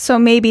bath. So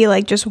maybe,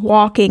 like, just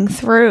walking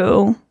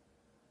through,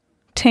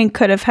 Tink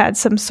could have had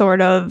some sort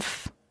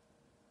of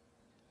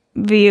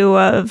view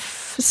of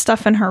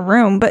stuff in her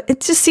room. But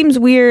it just seems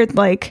weird.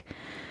 Like,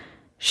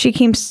 she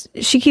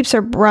keeps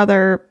her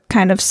brother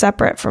kind of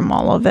separate from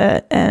all of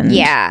it. And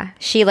Yeah.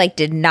 She like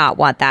did not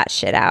want that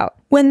shit out.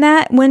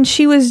 when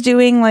she was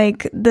doing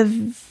like the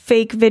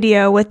fake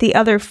video with the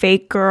other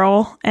fake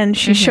girl and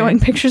she's showing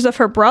pictures of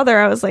her brother,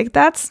 I was like,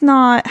 that's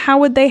not, how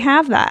would they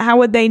have that? How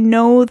would they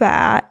know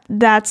that?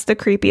 That's the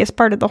creepiest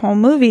part of the whole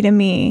movie to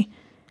me.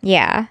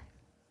 Yeah.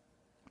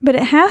 But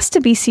it has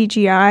to be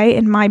CGI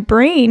in my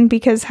brain,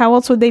 because how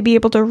else would they be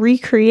able to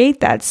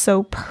recreate that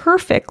so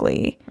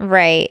perfectly?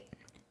 Right.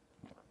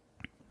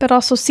 But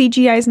also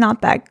CGI is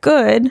not that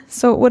good,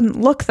 so it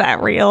wouldn't look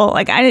that real.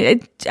 Like,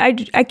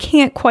 I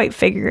can't quite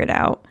figure it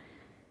out.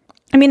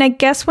 I mean, I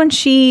guess when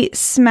she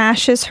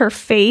smashes her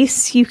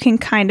face, you can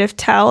kind of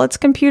tell it's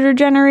computer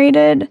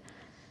generated,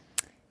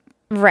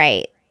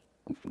 Right.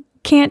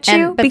 can't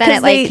you? And, but then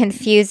it like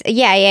confuses.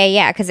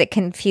 Yeah. Because it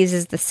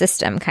confuses the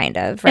system kind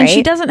of, right? And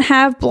she doesn't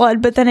have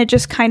blood, but then it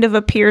just kind of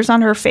appears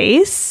on her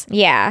face.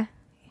 Yeah.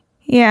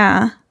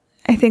 Yeah,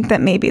 I think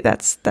that maybe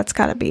that's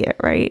got to be it,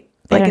 right?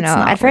 I don't know.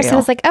 not At first I real.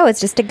 was like, oh, it's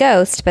just a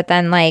ghost. But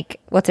then like,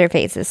 what's her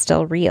face is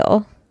still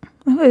real.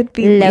 It would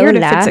be weird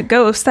if Lola. it's a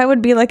ghost. That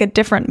would be like a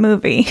different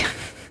movie.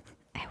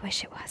 I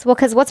wish it was. Well,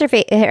 because what's her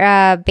face?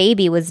 Her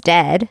baby was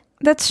dead.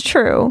 That's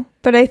true,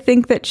 but I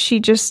think that she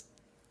just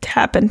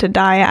happened to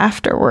die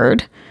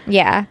afterward.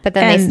 Yeah. But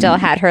then they And- still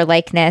had her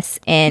likeness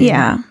in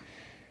Yeah,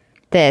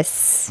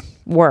 this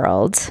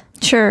world.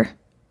 sure.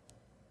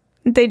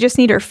 They just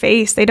need her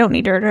face. They don't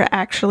need her to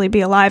actually be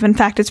alive. In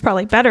fact, it's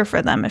probably better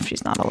for them if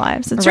she's not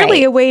alive. So it's really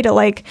Right. a way to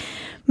like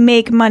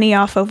make money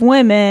off of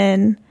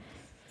women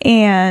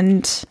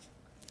and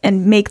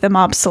make them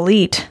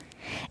obsolete.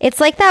 It's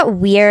like that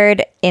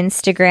weird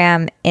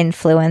Instagram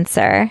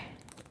influencer.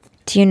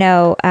 Do you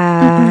know,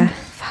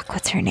 fuck,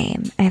 what's her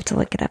name? I have to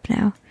look it up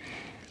now.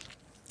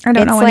 I don't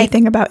It's know like-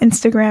 anything about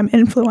Instagram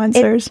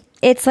influencers.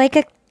 It's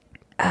like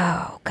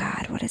oh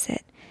God, what is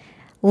it?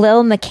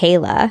 Lil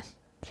Michaela.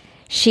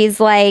 She's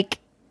like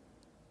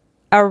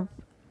I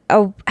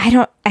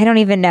don't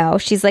even know.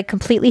 She's like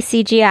completely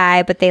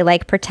CGI, but they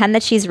like pretend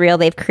that she's real.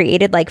 They've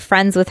created like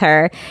friends with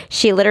her.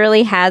 She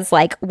literally has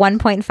like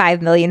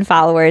 1.5 million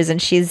followers,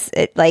 and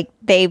like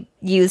they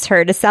use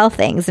her to sell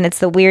things, and it's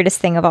the weirdest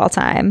thing of all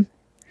time.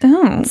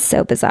 Oh. It's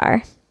so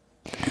bizarre.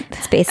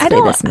 It's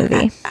basically this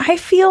movie. I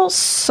feel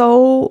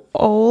so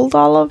old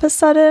all of a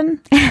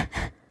sudden.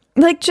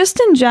 Like, just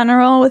in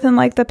general, within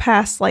like the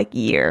past like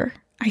year,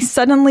 I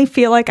suddenly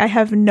feel like I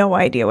have no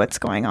idea what's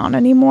going on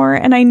anymore,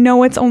 and I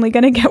know it's only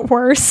going to get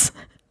worse.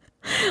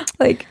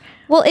 Like,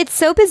 Well, it's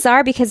so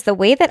bizarre because the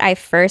way that I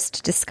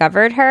first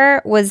discovered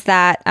her was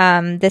that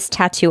this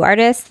tattoo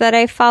artist that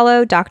I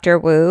follow, Dr.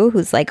 Wu,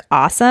 who's like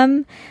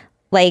awesome,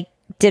 like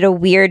did a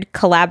weird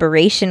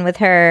collaboration with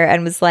her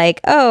and was like,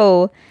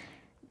 oh,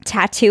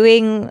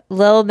 tattooing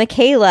Lil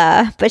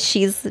Michaela, but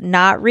she's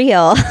not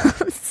real.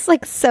 It's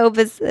like so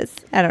business.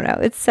 I don't know.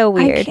 It's so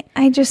weird.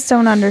 I just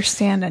don't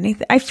understand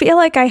anything. I feel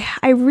like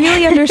I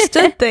really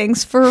understood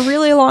things for a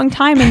really long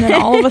time, and then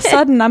all of a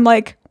sudden I'm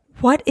like,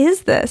 what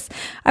is this?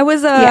 I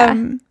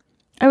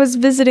was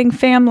visiting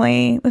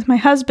family with my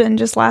husband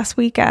just last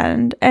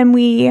weekend, and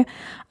we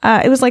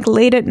it was like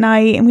late at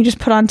night, and we just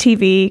put on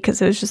TV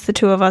because it was just the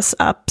two of us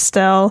up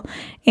still.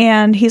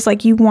 And he's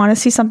like, you want to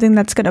see something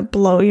that's going to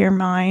blow your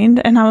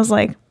mind? And I was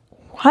like,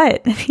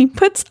 what? And he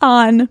puts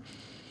on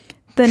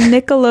the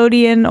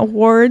Nickelodeon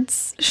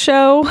Awards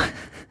show.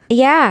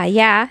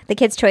 Yeah. The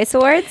Kids' Choice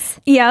Awards.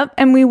 Yep.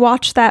 And we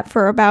watched that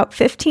for about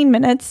 15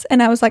 minutes.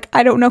 And I was like,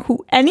 I don't know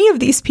who any of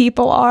these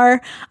people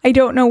are. I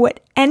don't know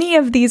what any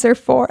of these are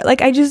for.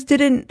 Like, I just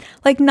didn't,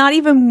 like, not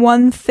even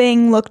one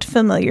thing looked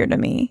familiar to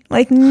me.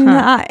 Like,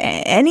 not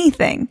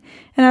anything.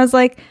 And I was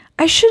like,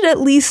 I should at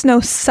least know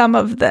some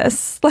of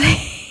this.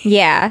 Like,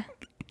 Yeah.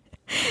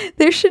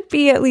 there should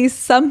be at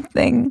least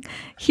something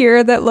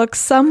here that looks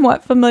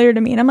somewhat familiar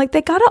to me. And I'm like,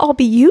 they gotta all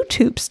be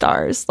YouTube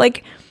stars.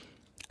 Like,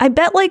 I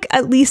bet like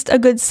at least a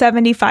good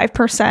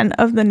 75%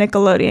 of the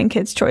Nickelodeon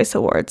Kids' Choice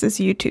Awards is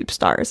YouTube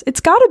stars. It's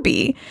got to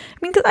be. I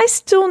mean, because I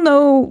still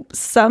know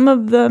some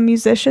of the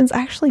musicians.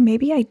 Actually,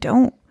 maybe I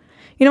don't.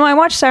 You know, I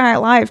watch Saturday Night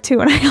Live too,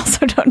 and I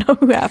also don't know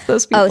who half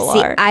those people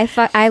are.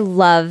 I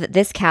love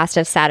this cast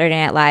of Saturday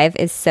Night Live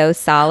is so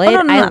solid.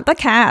 Oh, no, not the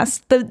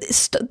cast.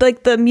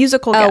 The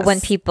musical guests. Oh,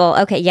 when people...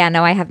 Okay, yeah,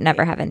 no, I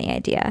never have any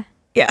idea.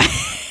 Yeah.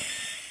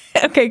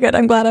 Okay, good.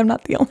 I'm glad I'm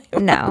not the only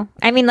one. No.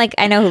 I mean, like,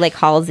 I know who, like,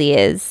 Halsey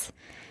is.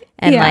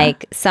 And,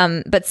 like,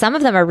 some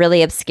of them are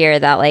really obscure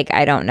that, like,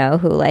 I don't know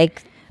who,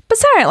 like... But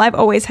Saturday Night Live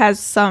always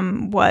has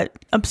somewhat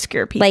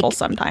obscure people like,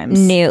 sometimes.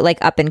 New, like,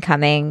 up and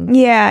coming.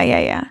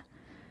 Yeah.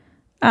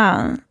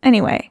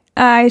 Anyway,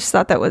 I just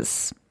thought that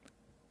was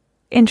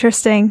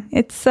interesting.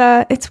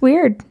 It's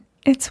weird.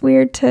 It's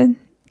weird to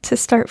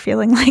start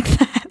feeling like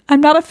that.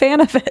 I'm not a fan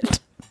of it.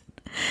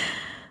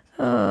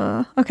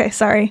 Okay,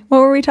 sorry. What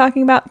were we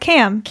talking about?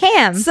 Cam.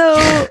 So,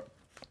 I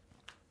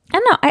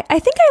don't know. I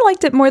think I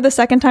liked it more the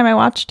second time I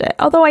watched it.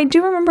 Although I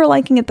do remember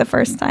liking it the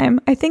first time.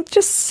 I think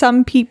just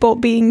some people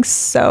being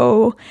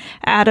so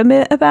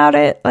adamant about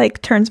it,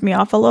 like, turns me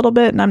off a little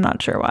bit, and I'm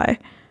not sure why.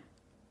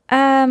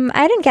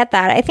 I didn't get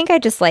that. I think I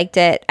just liked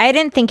it. I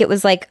didn't think it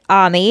was like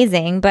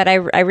amazing, but I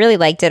really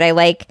liked it.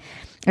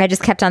 I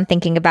just kept on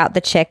thinking about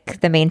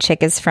the main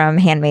chick is from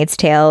Handmaid's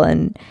Tale,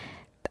 and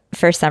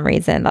for some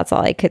reason that's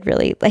all I could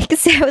really like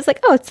say. I was like,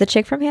 oh, it's the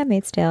chick from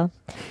Handmaid's Tale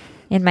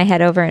in my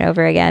head over and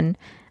over again.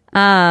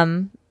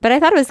 But I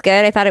thought it was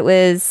good. I thought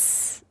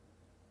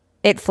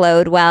it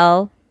flowed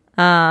well.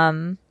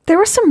 There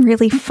were some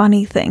really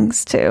funny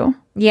things too.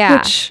 Yeah.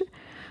 Which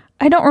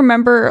I don't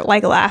remember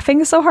like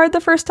laughing so hard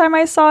the first time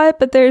I saw it,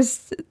 but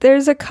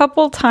there's a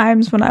couple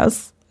times when I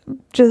was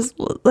just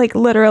like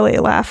literally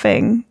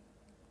laughing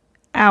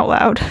out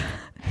loud.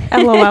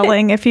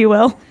 LOLing, if you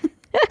will.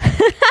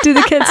 Do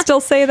the kids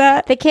still say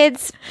that? The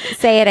kids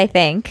say it, I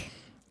think.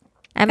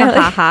 I'm a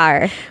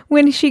ha-ha.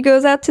 When she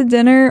goes out to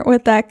dinner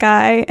with that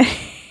guy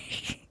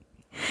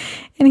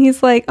and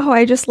he's like, oh,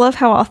 I just love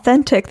how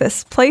authentic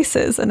this place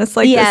is. And it's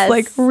like this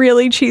like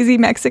really cheesy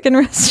Mexican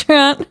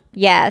restaurant.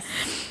 Yes.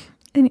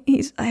 And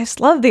I just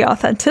love the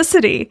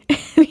authenticity.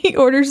 And he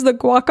orders the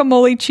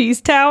guacamole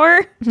cheese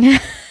tower. I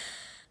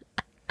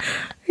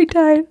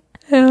died.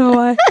 I don't know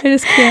why. I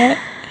just can't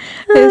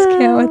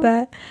with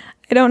that.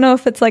 I don't know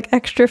if it's like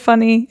extra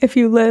funny if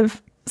you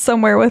live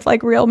somewhere with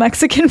like real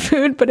Mexican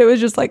food, but it was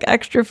just like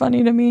extra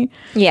funny to me.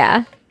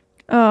 Yeah.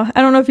 Oh, I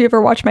don't know if you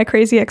ever watched My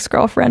Crazy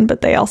Ex-Girlfriend,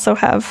 but they also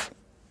have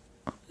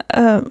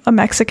a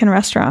Mexican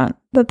restaurant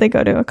that they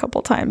go to a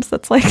couple times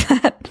that's like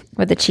that.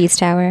 With the cheese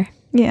tower.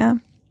 Yeah.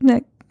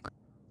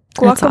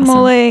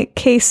 Guacamole awesome.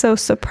 Queso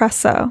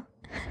Suppresso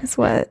is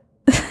what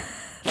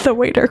the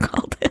waiter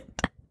called it.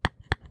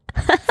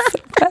 So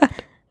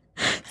bad.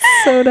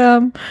 So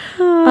dumb.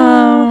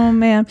 Oh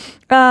man.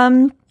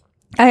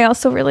 I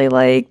also really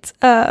liked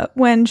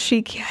when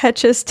she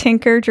catches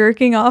Tinker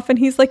jerking off and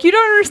he's like, you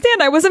don't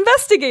understand, I was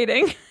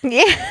investigating.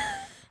 Yeah.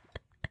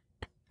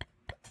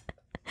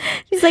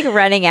 He's like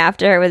running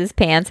after her with his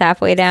pants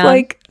halfway down.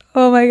 Like,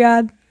 oh my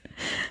God.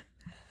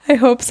 I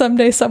hope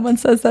someday someone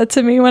says that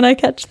to me when I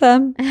catch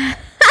them.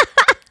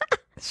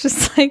 It's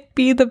just like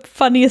be the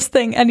funniest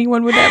thing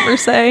anyone would ever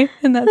say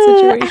in that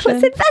situation. I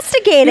was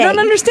investigating. You don't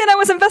understand, I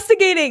was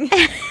investigating.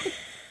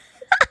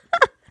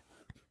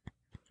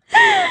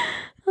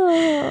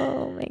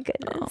 Oh my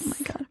goodness. Oh my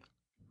God.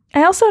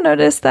 I also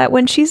noticed that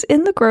when she's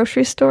in the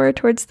grocery store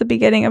towards the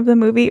beginning of the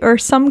movie, or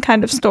some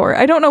kind of store,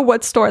 I don't know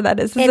what store that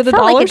is. Is it a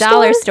dollar like a store?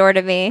 Dollar store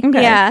to me.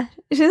 Okay. Yeah.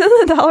 She's in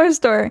the dollar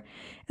store.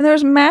 And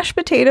there's mashed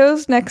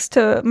potatoes next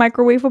to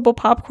microwavable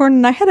popcorn,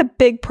 and I had a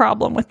big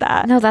problem with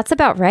that. No, that's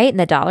about right in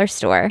the dollar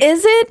store.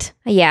 Is it?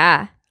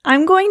 Yeah.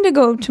 I'm going to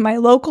go to my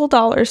local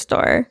dollar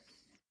store,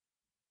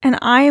 and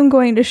I am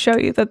going to show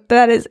you that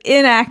that is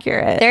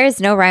inaccurate. There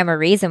is no rhyme or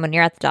reason when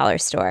you're at the dollar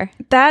store.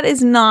 That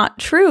is not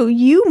true.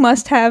 You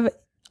must have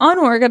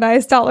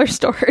unorganized dollar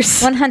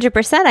stores.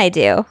 100% I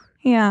do.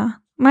 Yeah.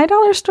 My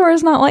dollar store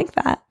is not like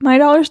that. My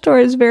dollar store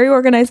is very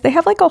organized. They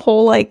have like a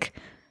whole like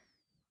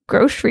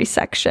grocery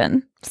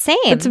section. Same.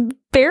 It's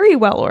very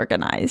well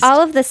organized.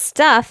 All of the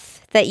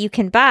stuff that you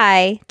can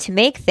buy to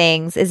make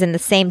things is in the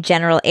same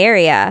general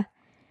area.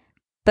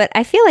 But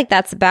I feel like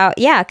that's about,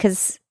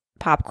 because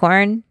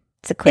popcorn,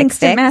 it's a quick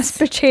Instant fix. mashed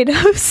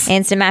potatoes.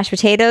 Instant mashed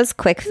potatoes,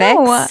 quick fix.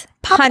 No,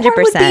 popcorn 100%.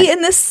 would be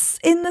in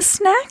the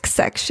snack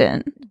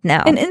section.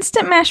 No. And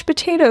instant mashed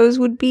potatoes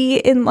would be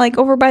in like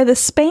over by the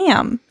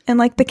Spam and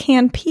like the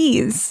canned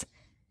peas.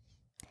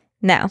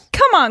 No.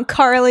 Come on,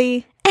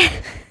 Carly.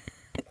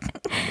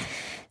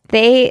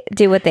 They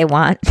do what they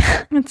want.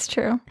 It's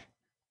true.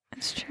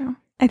 It's true.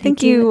 I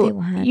think you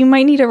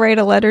might need to write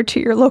a letter to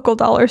your local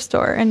dollar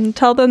store and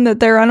tell them that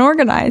they're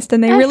unorganized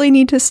and they really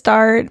need to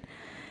start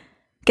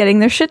getting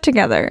their shit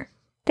together.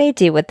 They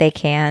do what they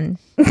can.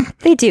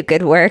 They do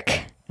good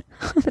work.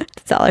 The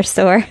dollar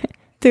store.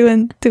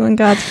 Doing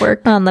God's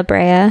work. On La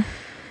Brea.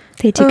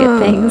 They do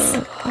good things.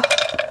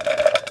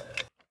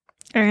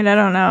 All right, I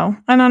don't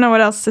know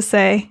what else to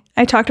say.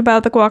 I talked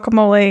about the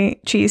guacamole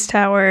cheese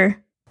tower.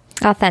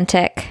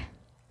 Authentic.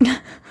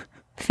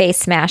 Face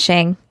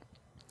smashing.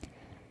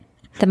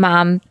 The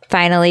mom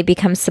finally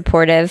becomes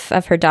supportive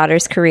of her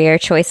daughter's career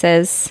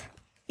choices.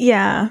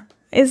 Yeah.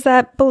 Is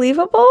that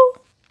believable?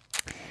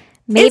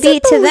 Maybe Is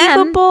it to them.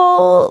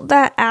 believable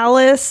that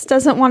Alice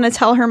doesn't want to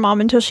tell her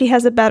mom until she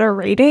has a better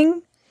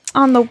rating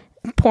on the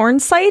porn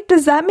site?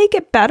 Does that make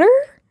it better?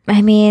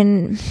 I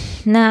mean,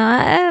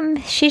 no,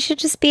 she should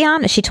just be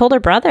honest. She told her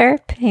brother,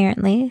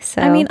 apparently.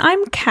 So I mean,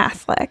 I'm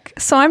Catholic,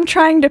 so I'm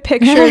trying to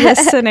picture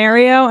this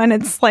scenario, and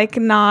it's like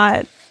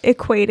not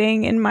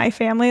equating in my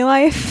family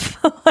life.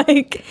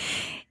 Like,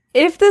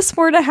 if this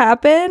were to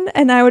happen,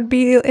 and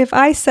if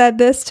I said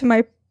this to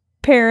my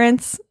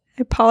parents,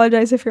 I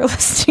apologize if you're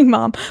listening,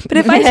 Mom, but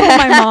if I told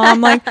my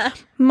mom, like,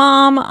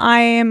 Mom, I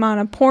am on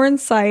a porn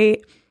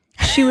site,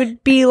 she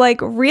would be like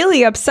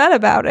really upset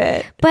about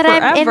it. but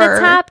forever. I'm in the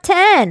top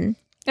 10.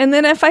 And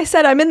then if I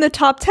said I'm in the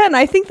top 10,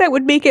 I think that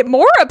would make it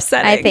more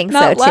upsetting. I think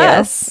not so, too.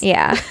 less.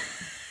 Yeah.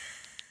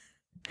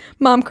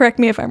 Mom, correct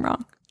me if I'm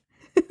wrong.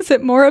 Is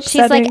it more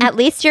upsetting? She's like, at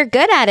least you're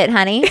good at it,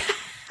 honey.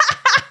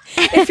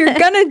 If you're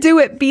gonna do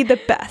it, be the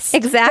best.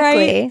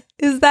 Exactly. Right?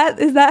 Is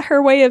that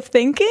her way of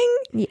thinking?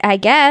 I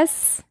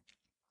guess.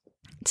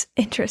 It's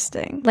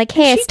interesting. Like,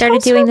 hey, I She started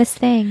tells doing her- this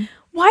thing.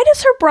 Why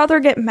does her brother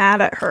get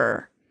mad at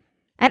her?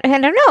 I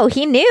don't know.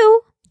 He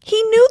knew.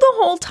 He knew the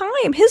whole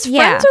time. His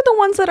Yeah. friends are the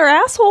ones that are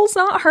assholes,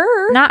 not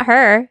her. Not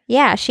her.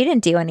 Yeah, she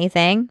didn't do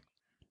anything.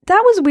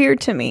 That was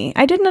weird to me.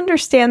 I didn't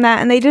understand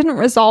that, and they didn't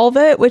resolve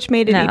it, which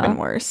made it No. even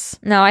worse.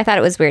 No, I thought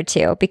it was weird,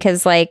 too,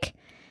 because, like,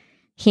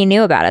 he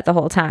knew about it the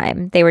whole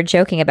time. They were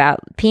joking about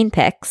peen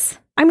pics.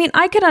 I mean,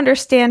 I could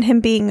understand him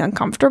being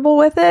uncomfortable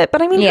with it,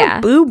 but I mean, Yeah.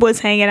 her boob was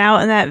hanging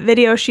out in that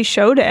video she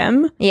showed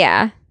him.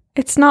 Yeah.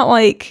 It's not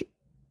like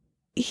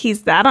he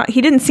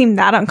didn't seem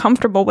that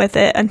uncomfortable with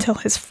it until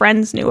his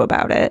friends knew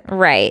about it.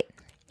 Right.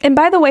 And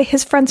by the way,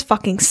 his friends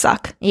fucking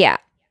suck. Yeah.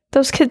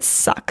 Those kids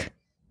suck.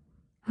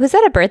 Who's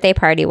at a birthday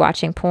party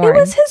watching porn? It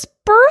was his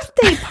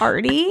birthday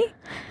party.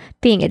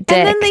 being a dick.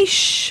 And then they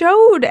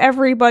showed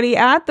everybody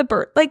at the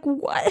birth. Like,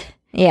 what?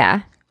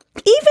 Yeah.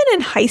 Even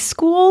in high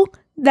school,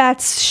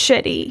 that's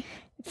shitty.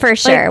 For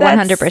sure. that's-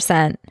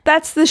 100%.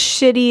 That's the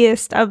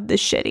shittiest of the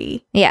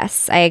shitty.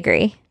 Yes, I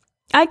agree.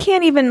 I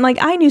can't even, like,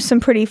 I knew some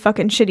pretty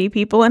fucking shitty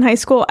people in high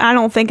school. I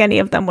don't think any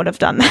of them would have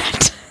done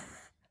that.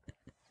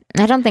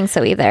 I don't think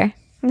so either.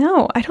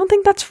 No, I don't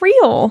think that's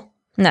real.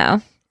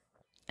 No.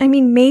 I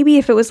mean, maybe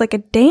if it was like a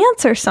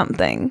dance or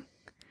something,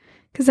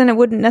 because then it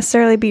wouldn't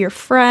necessarily be your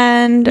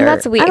friend. Or,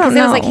 That's weird I don't because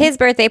it was like know. his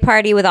birthday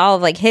party with all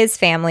of like his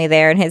family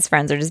there, and his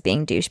friends are just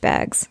being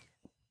douchebags.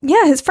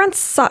 Yeah, his friends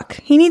suck.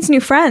 He needs new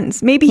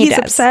friends. Maybe He he's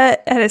does.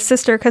 upset at his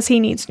sister because he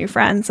needs new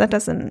friends. That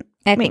doesn't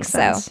I make think so.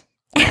 sense.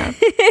 Yeah.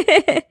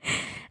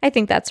 I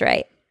think that's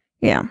right.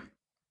 Yeah.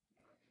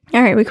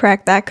 All right, we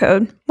cracked that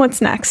code.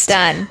 What's next?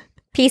 Done.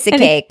 Piece of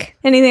Any- cake.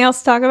 Anything else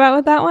to talk about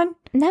with that one?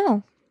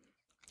 No,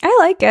 I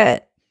like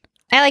it.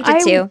 I liked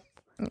it too.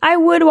 I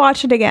would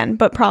watch it again,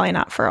 but probably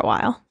not for a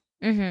while.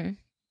 Mm-hmm.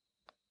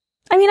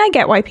 I mean, I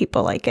get why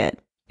people like it.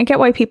 I get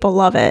why people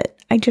love it.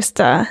 I just,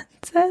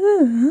 it's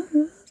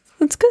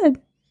good.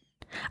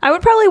 I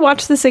would probably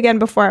watch this again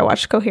before I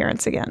watched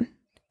Coherence again.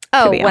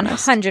 Oh, be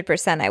honest.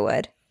 100% I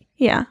would.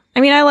 Yeah.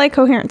 I mean, I like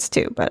Coherence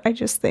too, but I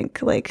just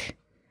think, like,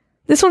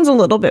 this one's a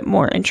little bit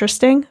more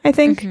interesting, I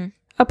think,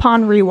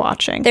 upon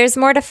rewatching. There's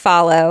more to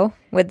follow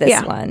with this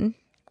Yeah. one.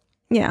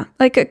 Yeah.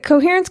 Like, a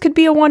Coherence could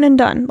be a one and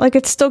done. Like,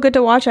 it's still good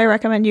to watch. I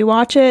recommend you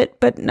watch it,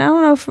 but I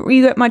don't know if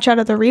you get much out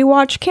of the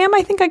rewatch. Cam,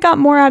 I think I got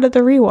more out of the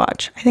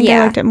rewatch. I think I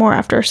Yeah. liked it more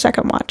after a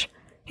second watch.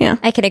 Yeah.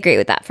 I could agree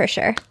with that for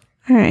sure.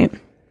 All right.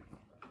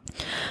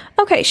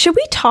 Okay, should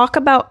we talk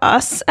about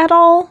Us at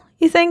all,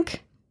 you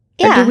think?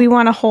 Or Yeah. do we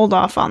want to hold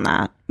off on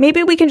that?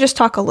 Maybe we can just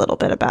talk a little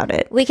bit about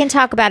it. We can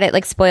talk about it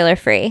like spoiler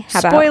free. How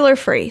about Spoiler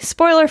free.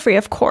 Spoiler free,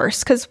 of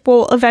course, because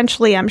we'll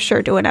eventually, I'm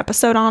sure, do an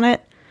episode on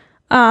it.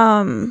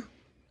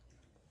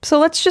 So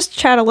let's just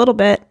chat a little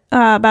bit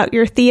about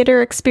your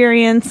theater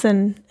experience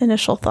and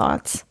initial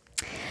thoughts.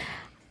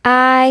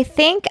 I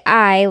think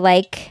I,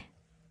 like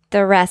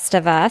the rest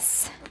of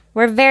us,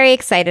 we're very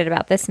excited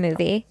about this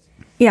movie.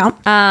 Yeah.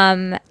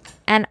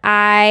 And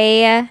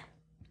I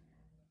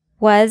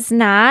was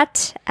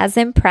not as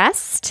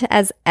impressed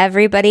as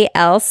everybody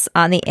else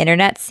on the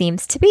internet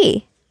seems to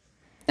be.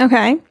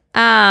 Okay.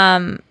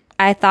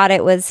 I thought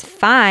it was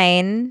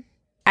fine.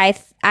 I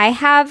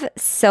have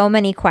so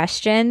many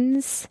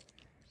questions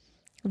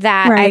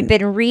that Right. I've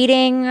been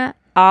reading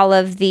all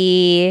of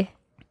the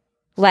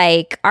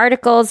like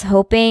articles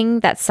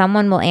hoping that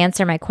someone will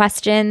answer my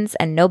questions,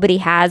 and nobody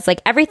has.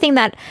 Like everything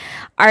that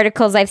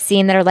articles I've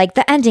seen that are like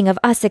the ending of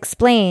Us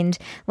Explained,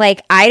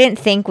 like I didn't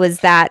think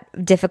was that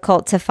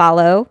difficult to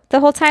follow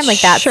the whole time.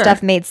 Like that Sure.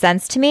 stuff made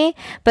sense to me.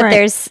 But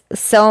Right.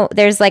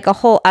 there's like a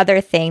whole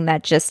other thing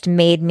that just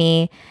made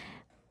me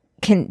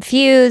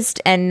confused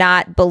and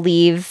not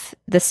believe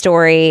the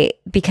story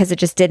because it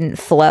just didn't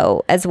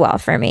flow as well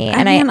for me.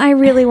 And I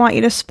really want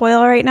you to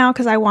spoil right now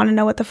because I want to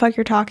know what the fuck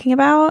you're talking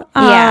about.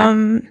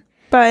 Yeah.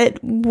 But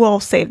we'll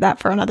save that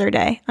for another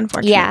day.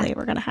 Unfortunately, Yeah.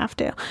 we're gonna have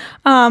to.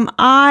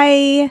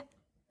 I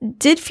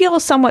did feel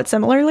somewhat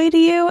similarly to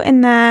you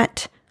in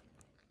that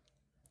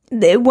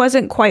it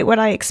wasn't quite what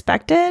I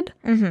expected.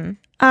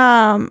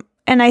 Mm-hmm.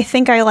 And I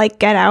think I like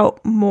Get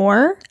Out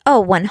more. Oh,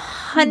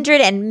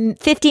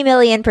 150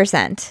 million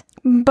 %.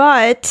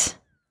 But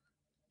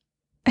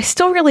I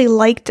still really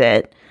liked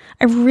it.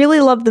 I really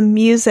love the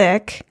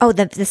music. Oh,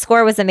 the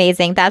score was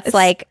amazing. That's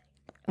like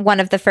one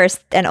of the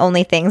first and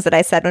only things that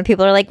I said when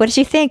people are like, what did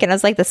you think? And I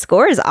was like, the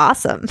score is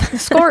awesome. The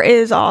score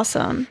is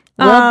awesome.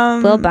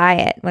 We'll buy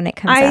it when it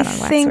comes out on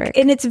I think, Waxwork.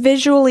 and it's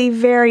visually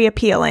very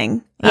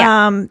appealing.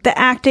 Yeah. The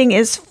acting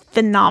is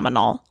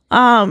phenomenal.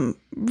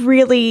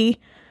 Really,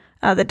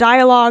 the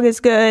dialogue is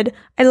good.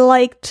 I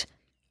liked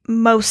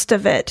most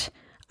of it.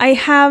 I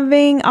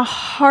having a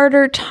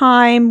harder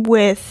time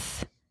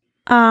with,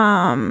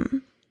 I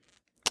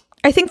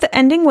think the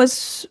ending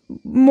was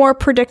more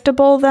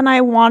predictable than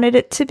I wanted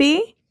it to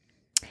be.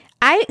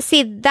 I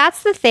see.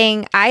 That's the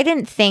thing. I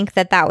didn't think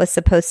that was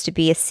supposed to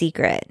be a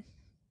secret.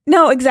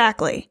 No,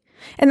 exactly.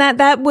 And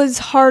that was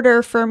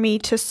harder for me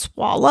to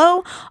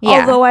swallow.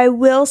 Yeah. Although I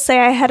will say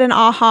I had an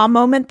aha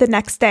moment the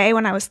next day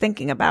when I was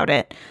thinking about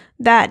it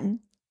that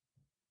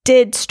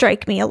did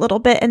strike me a little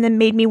bit and then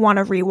made me want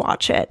to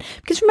rewatch it.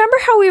 Because remember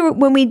how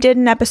when we did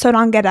an episode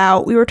on Get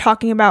Out, we were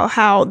talking about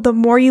how the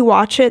more you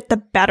watch it, the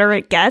better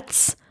it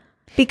gets.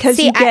 Because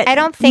I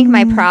don't think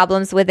my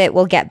problems with it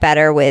will get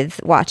better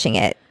with watching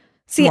it.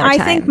 See, I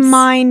think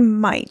mine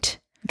might.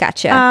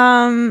 Gotcha.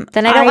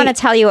 Then I don't want to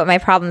tell you what my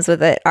problems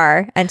with it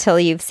are until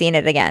you've seen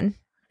it again.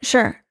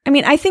 Sure. I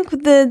mean, I think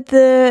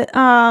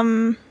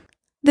the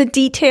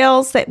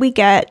details that we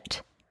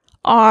get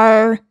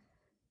are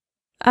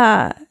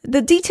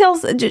the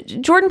details.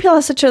 Jordan Peele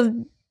has such a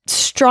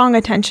strong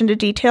attention to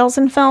details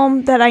in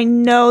film that I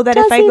know that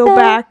if I go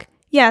back,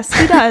 yes,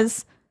 he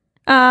does.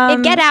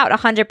 In Get Out,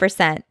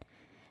 100%.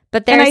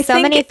 But there are so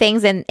many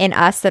things in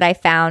Us that I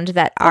found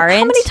that aren't.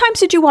 How many times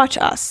did you watch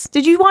Us?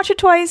 Did you watch it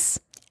twice?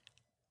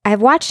 I've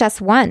watched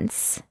Us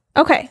once.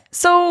 Okay,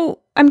 so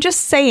I'm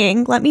just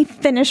saying, let me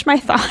finish my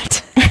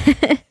thought.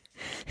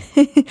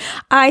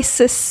 I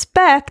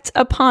suspect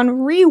upon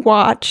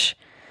rewatch,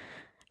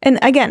 and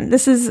again,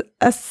 this is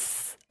a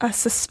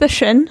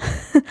suspicion,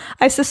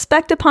 I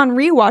suspect upon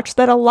rewatch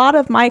that a lot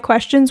of my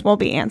questions will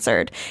be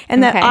answered,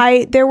 and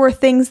that there were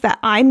things that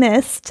I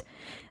missed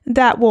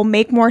that will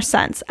make more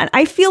sense. And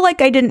I feel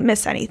like I didn't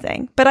miss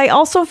anything, but I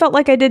also felt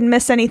like I didn't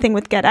miss anything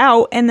with Get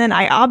Out, and then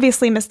I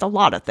obviously missed a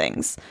lot of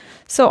things.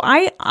 So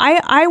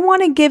I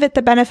want to give it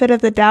the benefit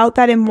of the doubt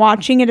that in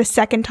watching it a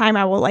second time,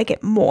 I will like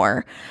it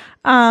more.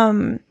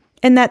 And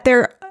that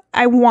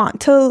I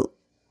want to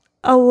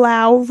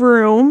allow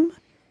room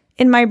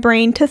in my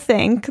brain to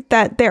think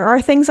that there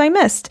are things I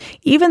missed.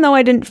 Even though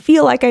I didn't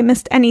feel like I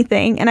missed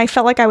anything and I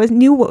felt like I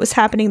knew what was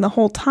happening the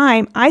whole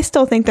time, I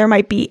still think there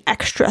might be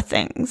extra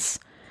things.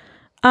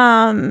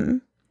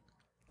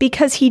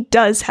 Because he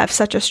does have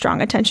such a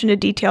strong attention to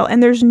detail,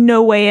 and there's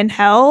no way in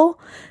hell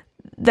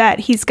that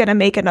he's going to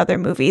make another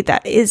movie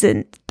that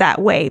isn't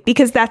that way,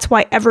 because that's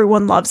why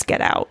everyone loves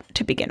Get Out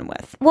to begin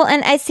with. Well,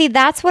 and I see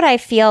that's what I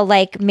feel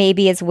like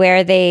maybe is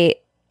where they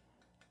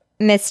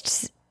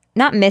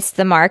not missed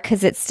the mark,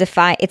 because it's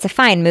a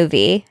fine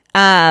movie.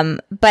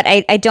 But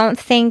I don't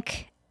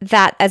think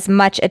that as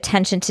much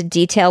attention to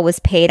detail was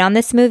paid on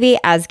this movie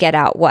as Get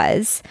Out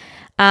was.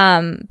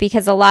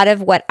 Because a lot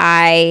of what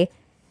I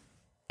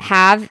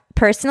have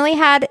personally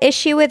had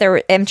issue with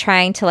or am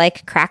trying to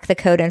like crack the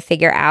code and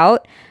figure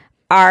out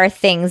are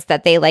things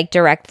that they like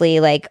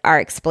directly like are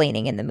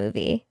explaining in the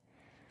movie.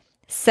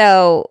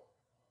 So,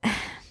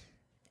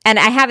 and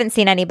I haven't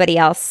seen anybody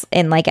else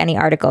in like any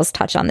articles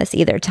touch on this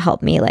either to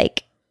help me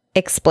like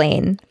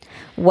explain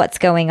what's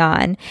going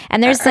on.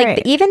 And there's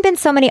even been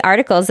so many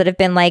articles that have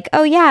been like,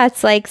 oh yeah,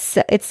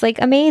 it's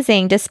like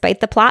amazing despite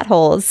the plot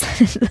holes.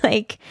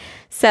 Like,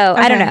 so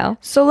okay. I don't know.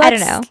 So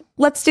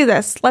let's do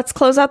this. Let's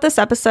close out this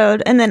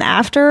episode, and then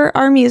after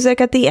our music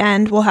at the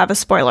end, we'll have a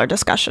spoiler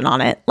discussion on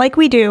it, like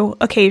we do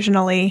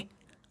occasionally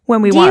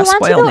when we want to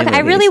spoil movies. I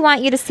really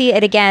want you to see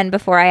it again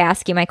before I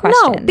ask you my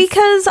questions. No,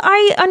 because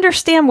I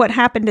understand what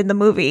happened in the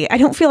movie. I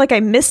don't feel like I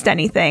missed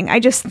anything.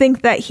 I just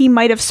think that he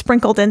might have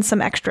sprinkled in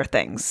some extra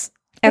things.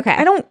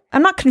 Okay.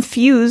 I'm not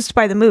confused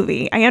by the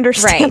movie. I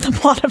understand the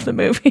plot of the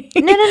movie.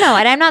 No.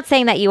 And I'm not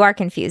saying that you are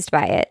confused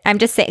by it. I'm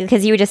just saying,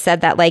 because you just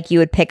said that like you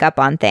would pick up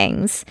on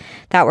things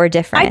that were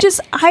different.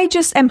 I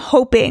just am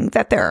hoping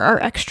that there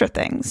are extra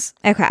things.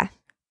 Okay.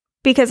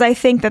 Because I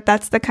think that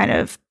that's the kind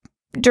of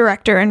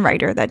director and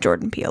writer that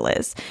Jordan Peele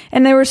is.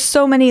 And there were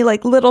so many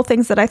like little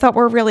things that I thought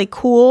were really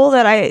cool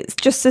that I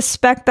just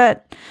suspect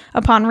that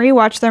upon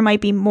rewatch there might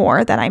be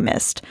more that I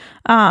missed.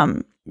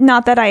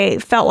 Not that I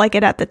felt like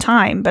it at the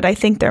time, but I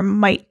think there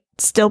might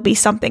still be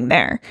something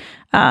there.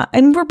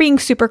 And we're being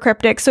super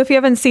cryptic, so if you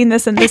haven't seen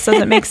this and this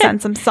doesn't make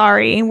sense, I'm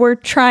sorry. We're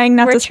trying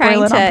not to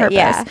spoil it on purpose.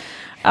 Yeah.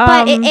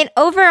 But it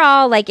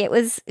overall, like, it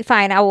was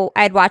fine.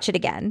 I'd watch it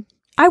again.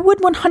 I would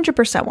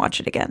 100% watch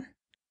it again.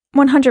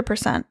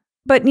 100%.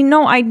 But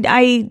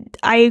I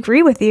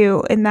agree with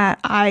you in that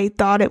I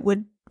thought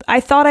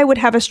I would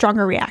have a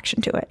stronger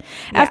reaction to it.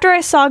 Yeah. After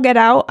I saw Get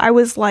Out, I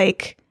was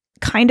like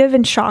kind of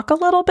in shock a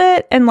little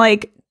bit and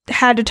like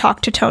had to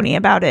talk to Tony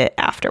about it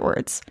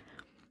afterwards.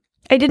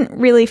 I didn't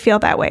really feel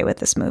that way with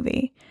this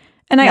movie.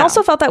 And I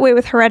also felt that way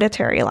with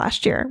Hereditary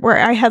last year, where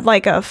I had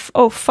like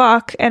oh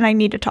fuck, and I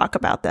need to talk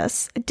about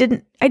this. I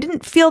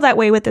didn't feel that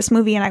way with this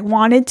movie, and I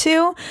wanted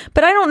to,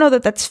 but I don't know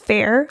that that's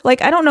fair.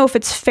 Like, I don't know if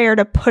it's fair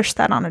to push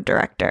that on a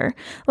director.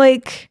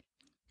 Like,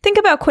 think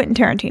about Quentin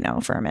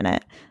Tarantino for a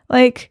minute.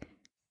 Like,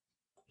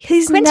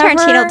 Quentin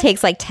Tarantino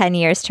takes like 10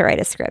 years to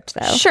write a script,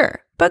 though. Sure,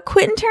 but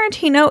Quentin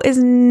Tarantino is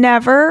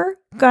never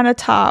gonna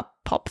top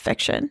Pulp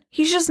Fiction.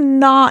 He's just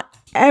not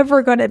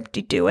ever gonna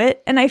do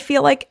it, and I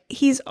feel like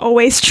he's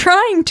always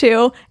trying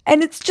to,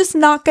 and it's just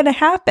not gonna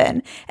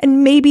happen.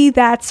 And maybe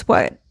that's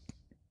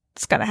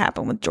what's gonna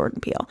happen with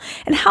Jordan Peele.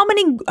 And how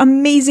many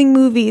amazing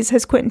movies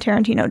has Quentin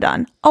Tarantino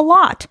done? A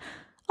lot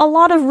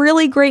of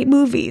really great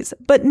movies,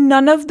 but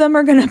none of them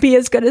are gonna be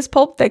as good as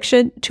Pulp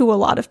Fiction to a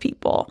lot of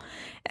people.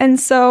 And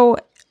so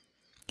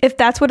if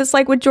that's what it's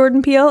like with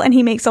Jordan Peele, and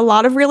he makes a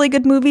lot of really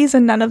good movies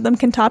and none of them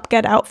can top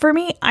Get Out for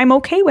me, I'm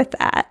okay with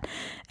that.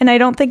 And I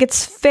don't think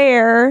it's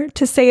fair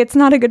to say it's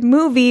not a good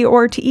movie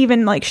or to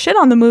even like shit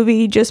on the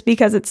movie just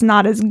because it's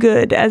not as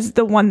good as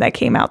the one that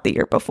came out the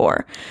year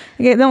before.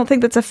 Like, I don't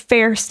think that's a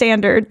fair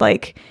standard.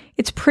 Like,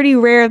 it's pretty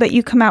rare that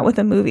you come out with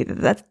a movie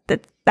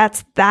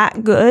that's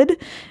that good.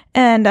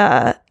 And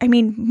I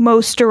mean,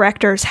 most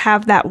directors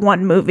have that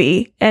one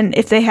movie, and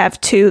if they have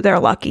two, they're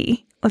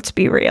lucky. Let's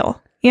be real,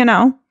 you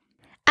know?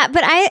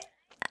 But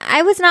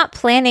I was not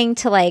planning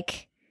to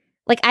like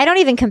I don't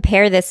even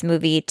compare this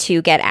movie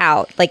to Get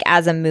Out like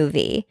as a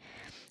movie.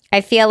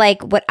 I feel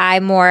like what I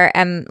more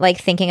am like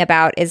thinking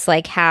about is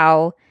like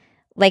how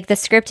like the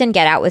script in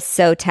Get Out was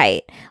so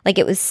tight. Like,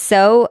 it was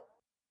so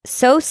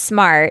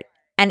smart,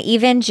 and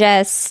even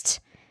just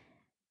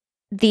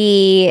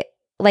the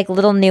like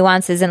little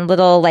nuances and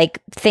little like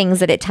things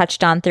that it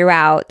touched on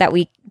throughout that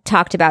we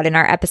talked about in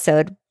our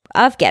episode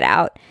of Get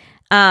Out.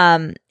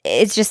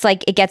 It's just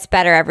like it gets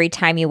better every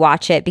time you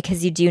watch it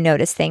because you do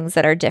notice things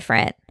that are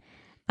different.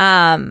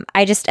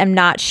 I just am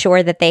not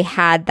sure that they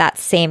had that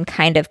same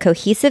kind of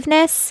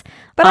cohesiveness.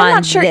 But I'm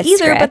not sure either,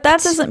 script. but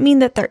that doesn't mean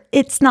that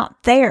it's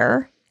not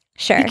there.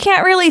 Sure. You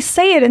can't really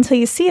say it until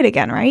you see it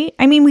again, right?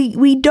 I mean,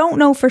 we don't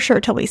know for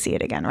sure till we see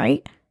it again,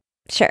 right?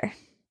 Sure.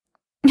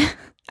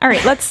 All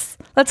right, let's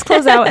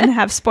close out and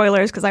have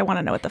spoilers because I want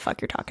to know what the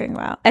fuck you're talking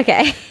about.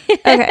 Okay.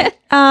 Okay.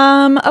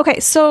 Okay,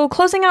 so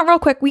closing out real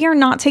quick, we are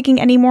not taking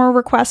any more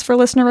requests for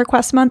Listener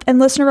Request Month, and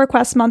Listener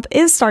Request Month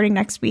is starting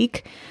next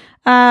week.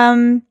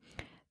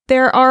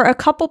 There are a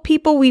couple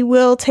people we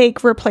will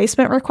take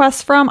replacement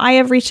requests from. I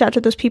have reached out to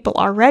those people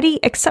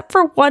already, except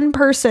for one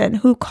person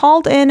who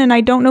called in, and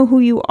I don't know who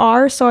you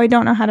are, so I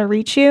don't know how to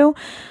reach you.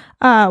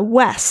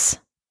 Wes.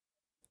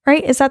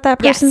 Right? Is that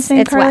person's name?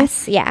 Yes, it's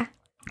Wes. Yeah.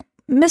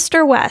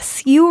 Mr.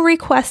 Wes, you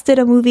requested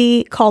a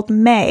movie called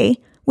May,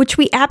 which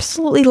we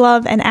absolutely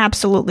love and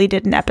absolutely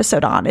did an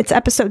episode on. It's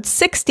episode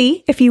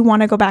 60, if you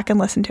want to go back and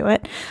listen to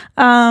it.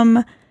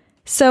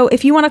 So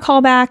if you want to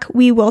call back,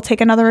 we will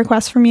take another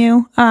request from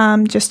you,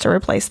 just to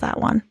replace that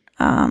one.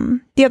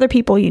 The other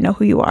people, you know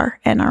who you are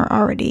and are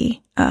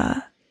already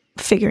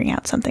figuring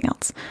out something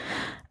else.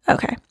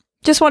 Okay.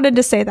 Just wanted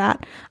to say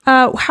that.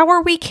 How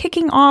are we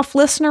kicking off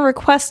Listener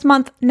Request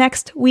Month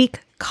next week,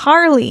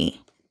 Carly?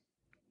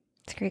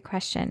 That's a great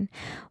question.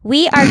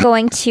 We are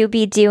going to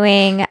be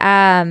doing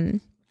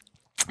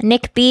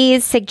Nick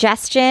B's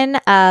suggestion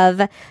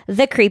of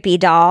The Creepy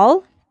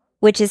Doll,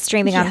 which is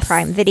streaming on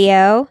Prime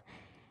Video.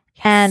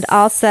 Yes. And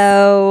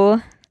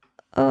also,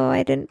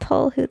 I didn't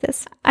pull who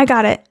this. I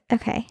got it.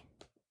 Okay.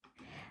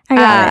 I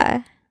got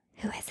it.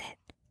 Who is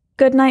it?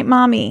 Goodnight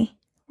Mommy.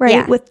 Right,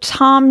 yeah. With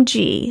Tom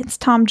G. It's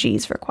Tom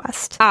G's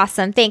request.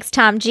 Awesome. Thanks,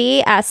 Tom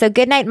G. So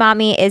Goodnight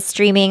Mommy is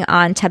streaming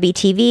on Tubby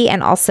TV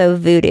and also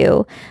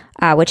Vudu,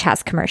 which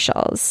has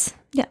commercials.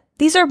 Yeah.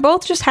 These are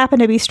both just happen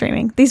to be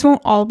streaming. These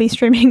won't all be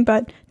streaming,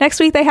 but next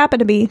week they happen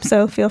to be.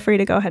 So feel free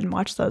to go ahead and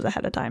watch those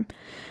ahead of time.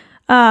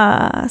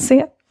 So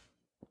yeah,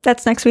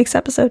 that's next week's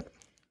episode.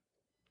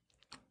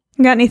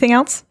 You got anything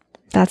else?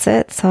 That's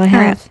it. That's all I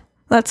have. Right.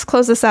 Let's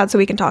close this out so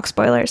we can talk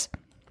spoilers.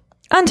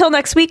 Until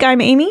next week, I'm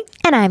Amy.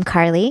 And I'm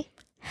Carly.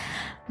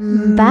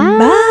 Bye.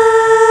 Bye.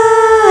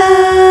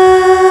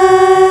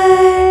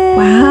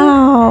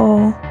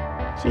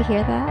 Wow. Did you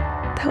hear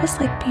that? That was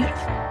like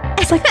beautiful.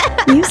 It's like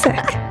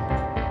music.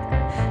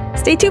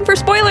 Stay tuned for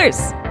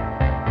spoilers.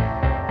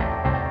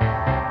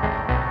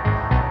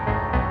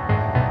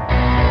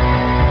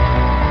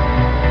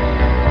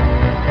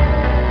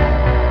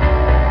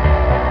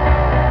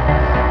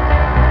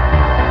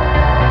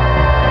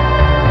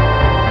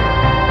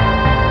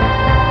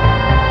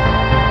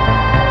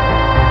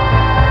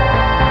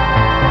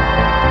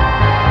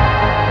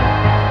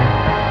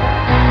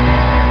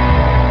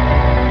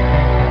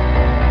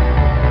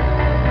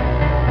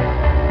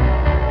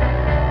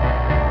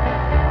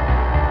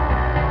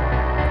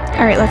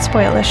 All right, let's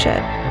spoil this shit.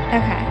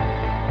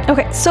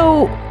 Okay,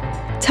 so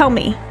tell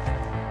me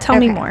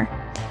more.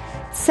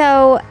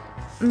 So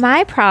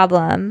my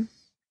problem,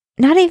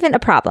 not even a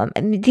problem,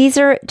 these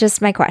are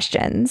just my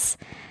questions.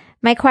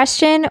 My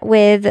question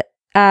with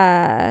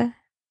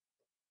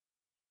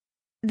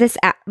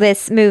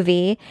this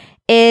movie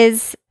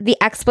is the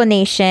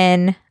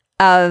explanation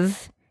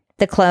of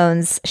the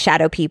clones,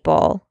 shadow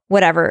people,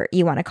 whatever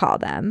you want to call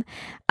them.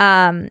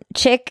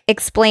 Chick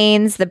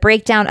explains the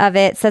breakdown of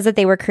it, says that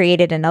they were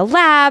created in a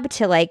lab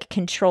to like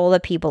control the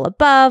people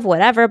above,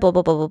 whatever, blah,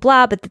 blah, blah, blah,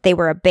 blah, but that they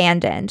were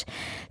abandoned.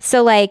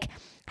 So like,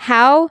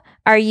 how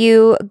are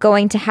you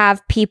going to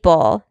have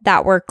people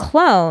that were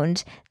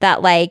cloned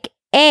that like,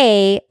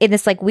 in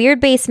this like weird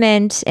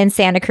basement in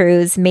Santa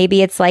Cruz,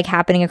 maybe it's like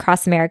happening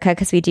across America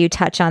because we do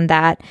touch on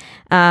that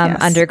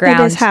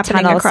underground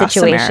tunnel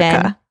situation.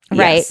 America.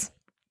 Right.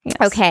 Yes.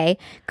 Okay,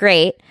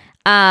 great.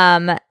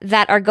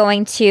 That are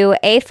going to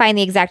A, find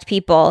the exact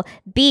people,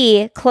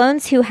 B,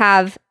 clones who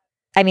have,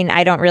 I mean,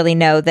 I don't really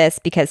know this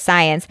because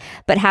science,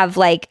 but have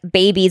like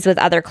babies with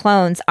other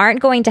clones aren't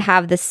going to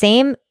have the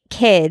same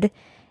kid,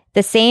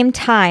 the same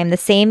time, the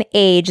same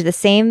age, the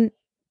same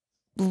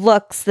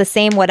looks, the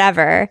same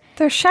whatever.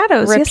 They're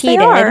shadows. Repeated. Yes, they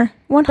are.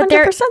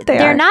 100% they are.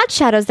 They're not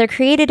shadows. They're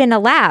created in a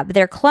lab.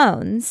 They're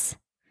clones.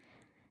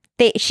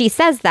 She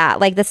says that,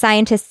 like, the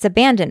scientists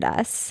abandoned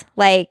us.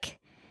 Like,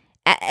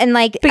 and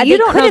like, but you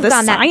don't know the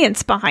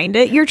science behind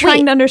it. You're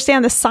trying to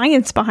understand the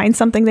science behind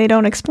something they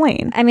don't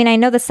explain. I mean, I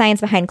know the science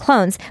behind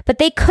clones, but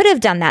they could have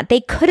done that. They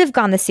could have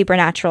gone the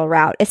supernatural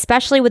route,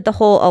 especially with the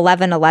whole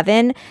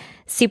 1111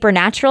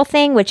 supernatural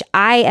thing, which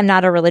I am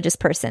not a religious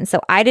person.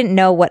 So I didn't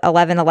know what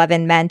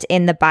 1111 meant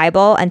in the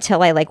Bible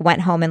until I like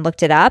went home and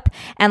looked it up.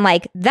 And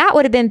like, that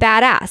would have been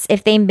badass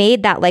if they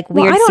made that like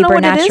weird supernatural. I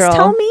don't know what it is.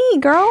 Tell me,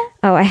 girl.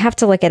 Oh, I have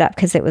to look it up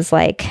because it was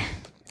like,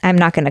 I'm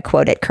not going to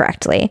quote it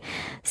correctly.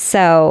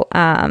 So,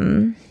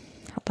 hold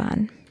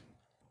on.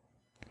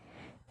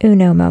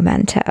 Uno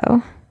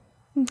momento.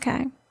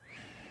 Okay.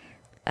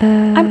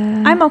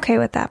 I'm okay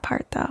with that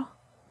part though.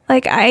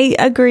 Like, I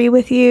agree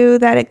with you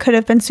that it could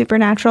have been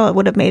supernatural. It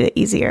would have made it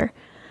easier.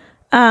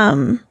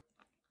 That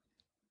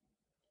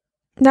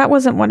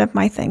wasn't one of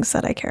my things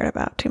that I cared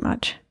about too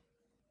much.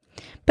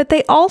 But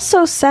they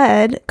also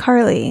said,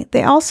 Carly,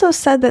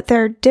 that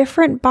they're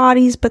different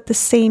bodies but the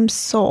same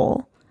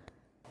soul.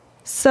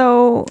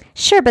 So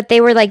sure, but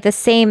they were like the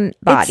same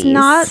bodies. It's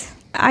not.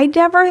 I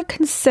never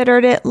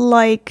considered it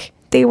like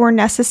they were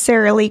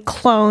necessarily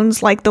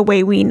clones, like the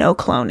way we know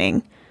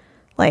cloning.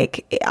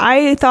 Like,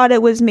 I thought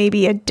it was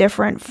maybe a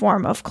different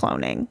form of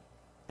cloning,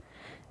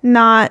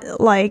 not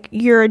like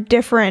you're a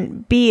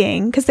different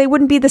being, because they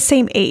wouldn't be the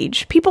same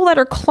age. People that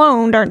are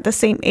cloned aren't the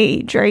same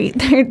age, right?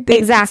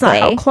 Exactly. That's not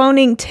how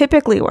cloning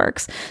typically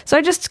works. So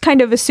I just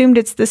kind of assumed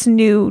it's this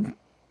new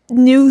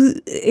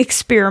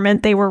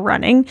experiment they were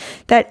running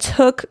that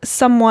took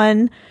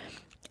someone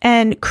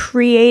and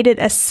created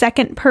a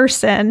second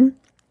person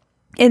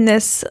in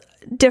this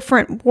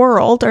different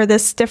world or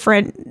this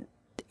different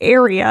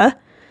area,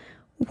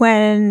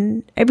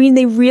 when I mean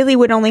they really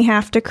would only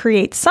have to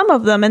create some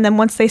of them, and then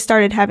once they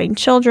started having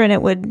children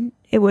it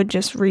would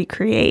just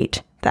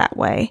recreate that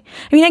way.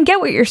 I mean, I get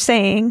what you're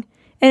saying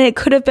and it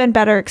could have been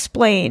better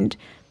explained,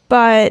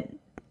 but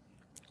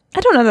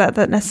I don't know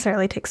that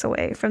necessarily takes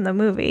away from the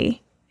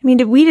movie. I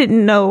mean, we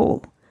didn't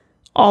know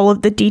all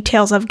of the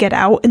details of Get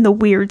Out and the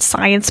weird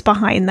science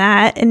behind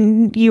that,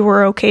 and you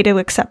were okay to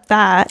accept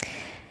that.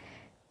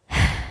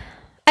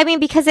 I mean,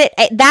 because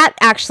that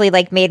actually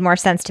like made more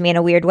sense to me in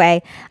a weird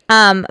way.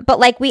 But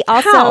like we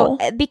also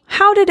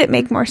how did it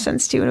make more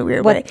sense to you in a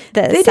weird way?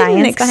 They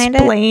didn't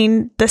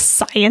explain the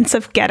science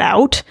of Get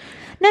Out.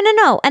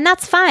 No, and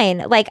that's fine.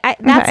 Like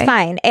that's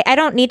fine. I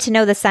don't need to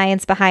know the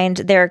science behind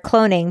their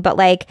cloning, but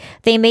like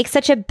they make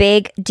such a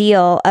big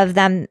deal of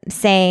them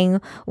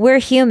saying we're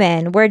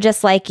human, we're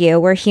just like you,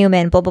 we're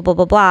human, blah blah blah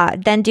blah blah.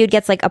 Then dude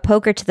gets like a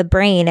poker to the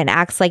brain and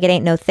acts like it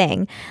ain't no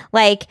thing.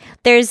 Like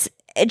there's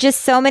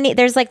just so many,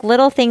 there's like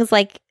little things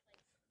like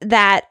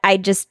that I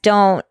just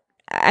don't,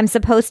 I'm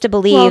supposed to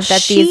believe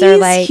that these are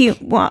like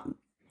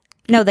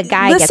no, the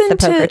guy gets the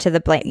poker to the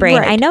brain.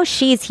 Right. I know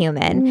she's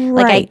human.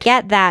 Like I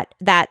get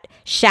that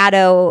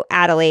Shadow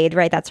Adelaide,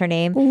 right? That's her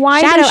name.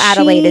 Shadow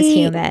Adelaide is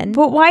human.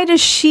 But why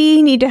does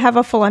she need to have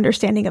a full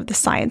understanding of the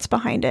science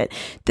behind it?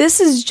 This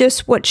is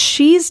just what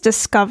she's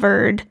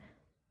discovered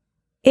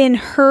in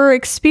her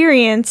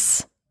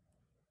experience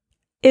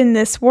in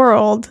this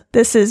world.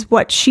 This is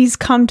what she's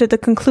come to the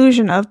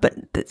conclusion of, but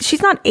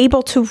she's not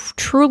able to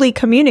truly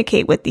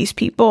communicate with these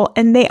people,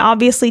 and they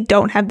obviously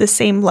don't have the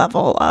same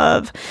level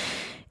of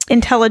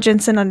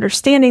intelligence and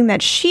understanding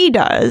that she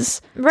does.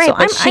 Right, so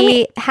but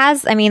she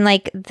has, I mean,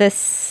 like the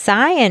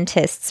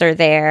scientists are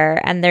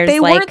there, and there's they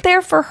like, weren't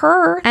there for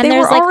her, and they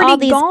there's were like all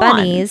these gone.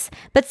 bunnies.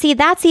 But see,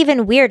 that's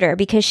even weirder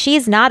because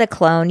she's not a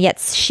clone, yet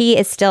she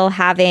is still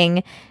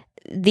having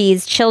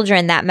these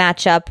children that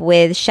match up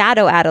with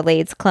Shadow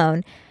Adelaide's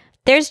clone.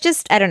 There's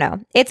just, I don't know,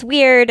 it's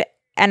weird.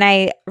 And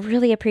I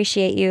really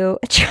appreciate you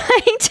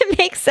trying to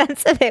make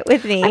sense of it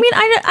with me. I mean,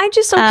 I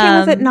just okay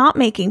with it not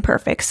making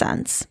perfect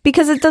sense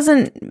because it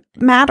doesn't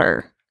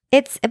matter.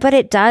 But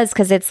it does,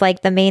 because it's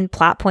like the main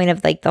plot point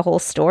of like the whole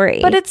story.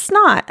 But it's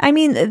not. I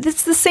mean,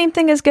 it's the same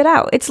thing as Get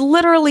Out. It's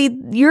literally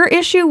your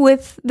issue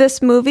with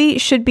this movie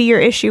should be your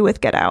issue with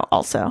Get Out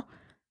also.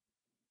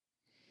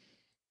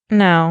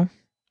 No,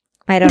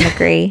 I don't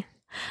agree.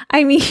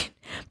 I mean,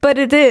 but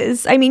it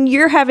is. I mean,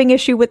 you're having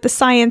issue with the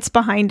science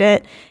behind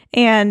it,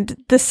 and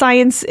the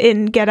science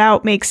in Get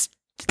Out makes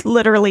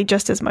literally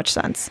just as much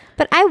sense.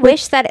 But I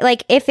wish that,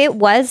 like, if it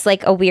was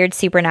like a weird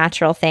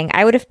supernatural thing,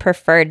 I would have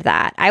preferred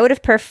that. I would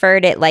have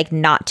preferred it like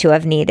not to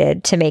have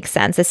needed to make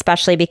sense,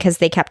 especially because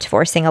they kept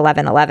forcing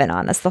 11:11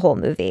 on us the whole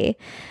movie.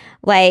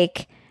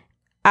 Like,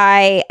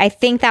 I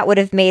think that would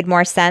have made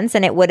more sense,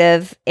 and it would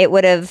have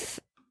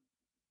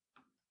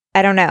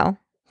I don't know.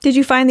 Did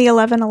you find the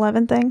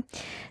 11:11 thing?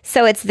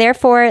 So it's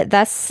therefore,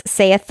 thus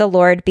saith the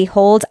Lord,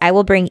 behold, I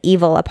will bring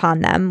evil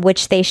upon them,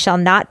 which they shall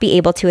not be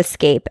able to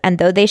escape. And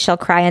though they shall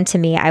cry unto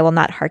me, I will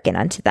not hearken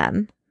unto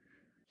them.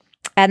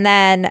 And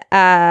then,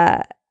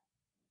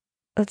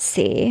 let's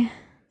see.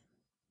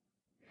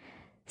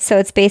 So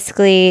it's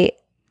basically,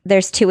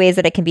 there's two ways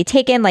that it can be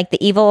taken. Like,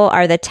 the evil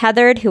are the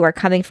tethered who are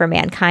coming for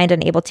mankind,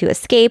 unable to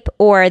escape,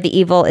 or the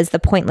evil is the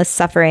pointless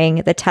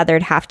suffering the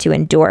tethered have to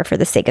endure for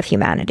the sake of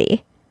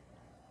humanity.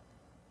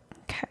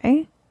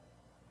 Okay.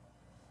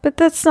 But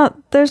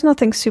there's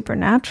nothing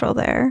supernatural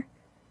there.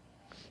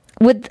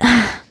 Would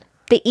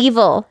the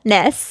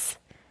evilness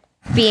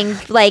being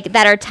like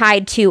that are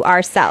tied to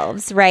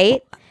ourselves,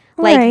 right?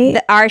 Like Right.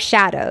 our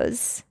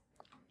shadows.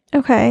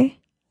 Okay.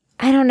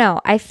 I don't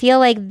know. I feel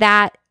like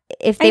that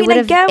if I they mean, would I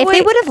have get if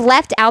they what- would have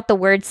left out the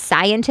word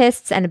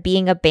scientists and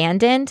being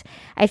abandoned,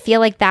 I feel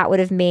like that would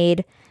have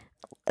made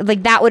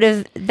like that would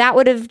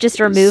have just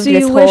removed So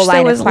this you whole wish line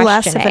there was of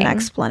less of questioning. an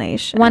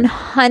explanation.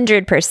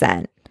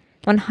 100%.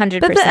 100%.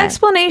 But the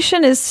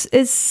explanation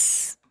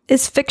is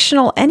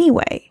fictional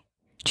anyway.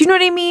 Do you know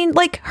what I mean?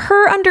 Like,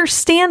 her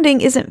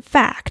understanding isn't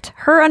fact.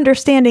 Her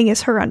understanding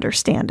is her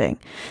understanding.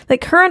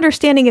 Like, her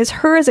understanding is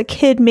her as a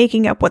kid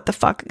making up what the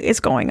fuck is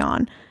going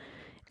on.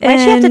 Why'd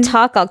she have to And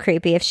talk all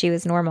creepy if she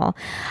was normal?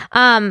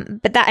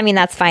 But that, I mean,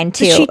 that's fine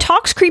too. She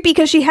talks creepy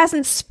because she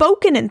hasn't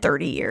spoken in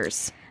 30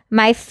 years.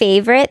 My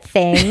favorite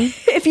thing,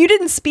 If you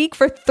didn't speak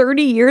for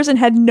 30 years and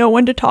had no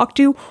one to talk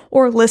to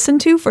or listen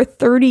to for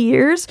 30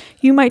 years,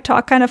 you might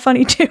talk kind of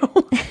funny too.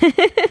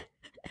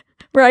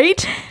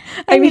 Right?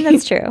 I mean,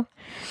 that's true.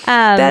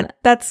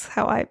 That's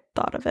how I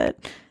thought of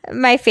it.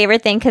 My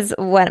favorite thing, because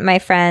what my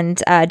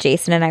friend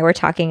Jason and I were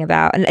talking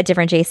about, and a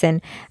different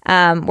Jason,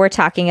 we're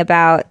talking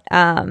about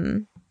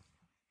the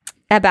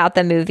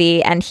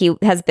movie, and he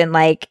has been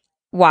like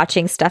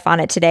watching stuff on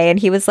it today, and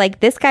he was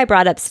like, this guy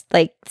brought up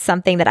like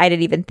something that I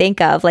didn't even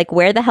think of, like,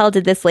 where the hell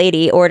did this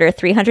lady order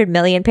 300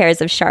 million pairs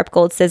of sharp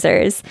gold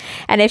scissors,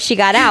 and if she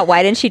got out,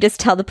 why didn't she just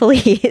tell the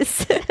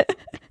police?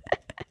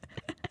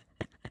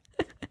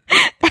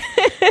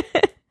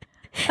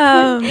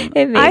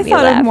 It made I me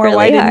thought laugh of more, really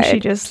why didn't hard. she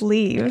just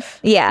leave?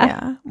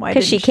 Yeah, Why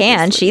because she didn't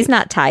can. just She's leave?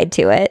 not tied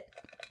to it.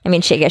 I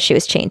mean, I guess she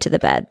was chained to the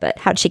bed, but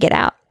how'd she get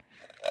out?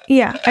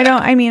 Yeah, I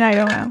don't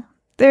know.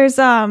 There's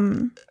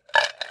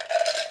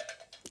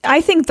I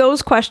think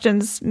those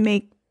questions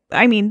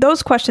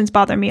those questions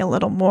bother me a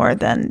little more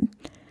than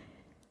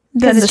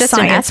Because the it's just an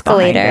science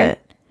behind escalator. it.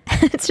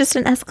 It's just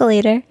an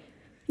escalator.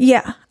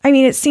 Yeah. I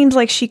mean, it seems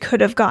like she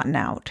could have gotten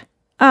out.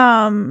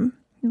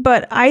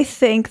 But I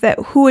think that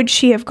who would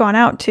she have gone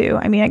out to?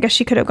 I mean, I guess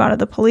she could have gone to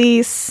the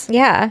police,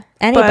 Yeah,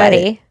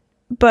 anybody.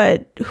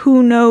 but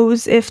who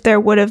knows if there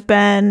would have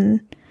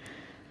been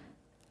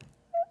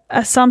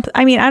something.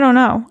 I mean, I don't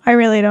know. I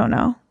really don't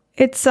know.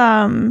 It's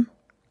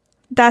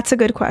that's a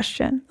good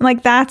question.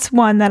 Like, that's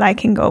one that I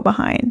can go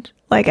behind.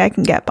 Like, I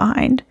can get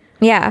behind.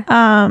 Yeah.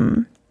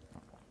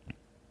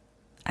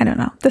 I don't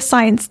know. The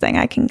science thing,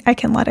 I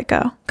can let it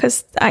go,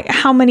 because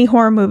how many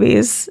horror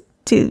movies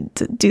do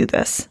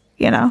this?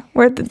 You know,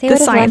 where the They would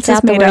have science left is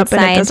out the made word up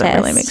and it doesn't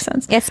really scientist. make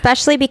sense.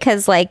 Especially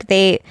because like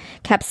they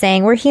kept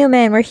saying we're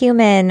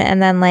human,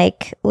 and then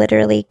like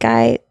literally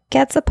guy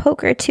gets a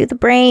poker to the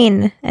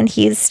brain and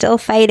he's still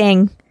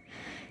fighting.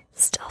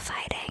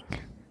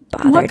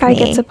 Bothered What guy me.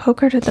 gets a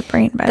poker to the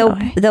brain, by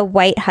the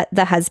way?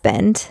 the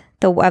husband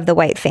of the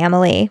white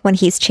family when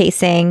he's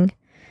chasing.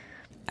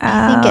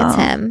 I think it's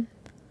him,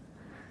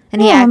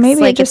 and he Yeah, acts maybe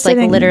it like it's just like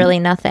didn't- literally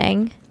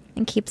nothing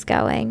and keeps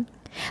going.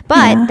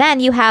 But Yeah. then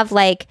you have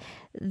like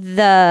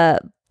the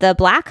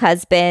black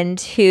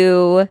husband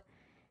who,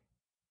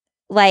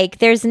 like,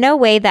 there's no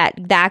way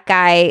that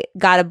guy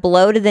got a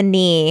blow to the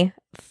knee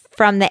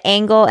from the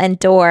angle and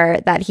door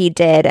that he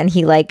did, and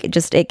he like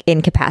just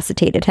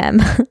incapacitated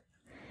him.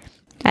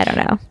 I don't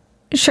know.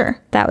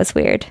 Sure, That was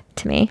weird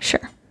to me.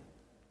 sure.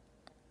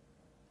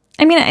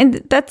 I mean, and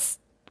that's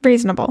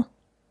reasonable,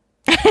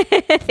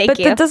 Thank but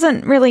you. that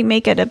doesn't really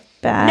make it a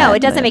bad. No,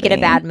 it doesn't make it a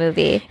movie. bad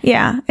movie.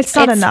 Yeah, it's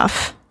not It's-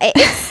 enough.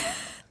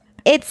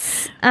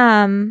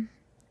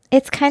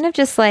 It's kind of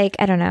just like,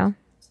 I don't know.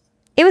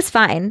 It was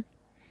fine.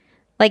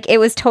 Like, it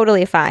was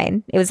totally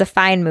fine. It was a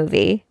fine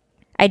movie.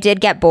 I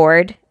did get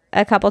bored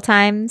a couple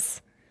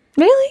times.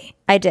 Really?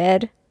 I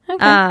did.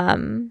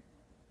 Okay.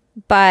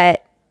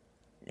 But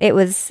It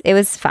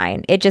was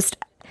fine. It just,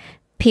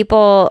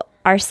 people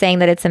are saying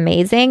that it's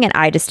amazing, and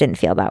I just didn't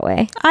feel that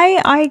way.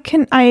 I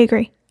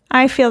agree.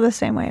 I feel the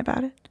same way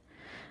about it.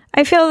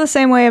 I feel the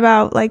same way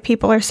about, like,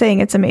 people are saying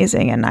it's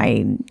amazing, and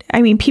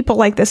I mean, people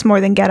like this more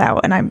than Get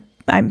Out, and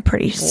I'm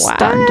pretty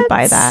stunned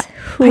by that.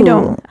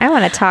 I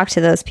want to talk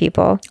to those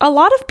people. A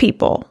lot of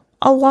people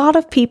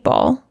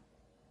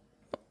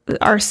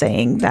are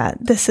saying that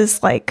this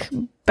is, like,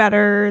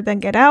 better than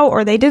Get Out,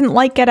 or they didn't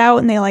like Get Out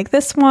and they like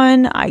this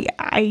one.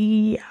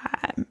 I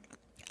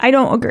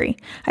don't agree.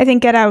 I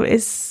think Get Out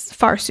is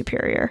far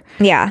superior.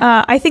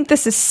 Yeah. I think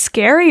this is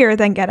scarier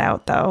than Get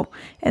Out, though,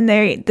 and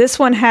this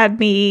one had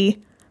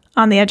me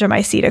on the edge of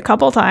my seat a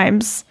couple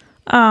times.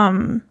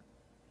 What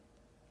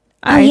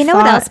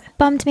else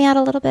bummed me out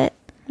a little bit?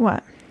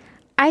 What?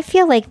 I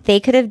feel like they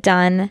could have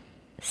done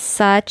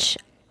such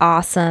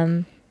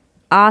awesome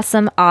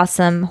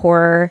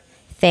horror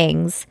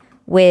things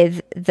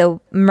with the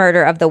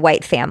murder of the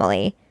White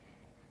family.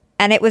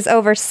 And it was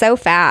over so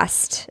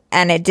fast,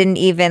 and it didn't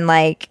even,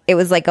 like, it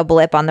was like a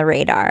blip on the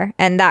radar.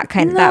 And that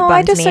bummed me out.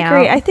 I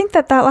disagree. I think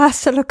that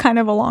lasted a kind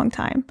of a long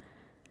time.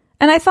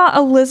 And I thought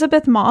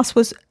Elizabeth Moss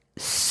was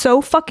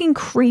so fucking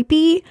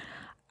creepy.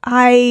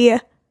 I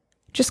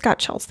just got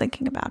chills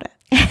thinking about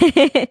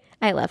it.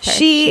 I love her.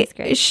 She's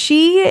great.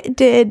 She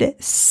did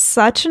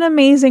such an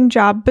amazing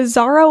job.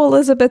 Bizarro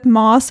Elizabeth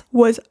Moss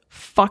was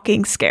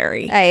fucking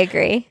scary. I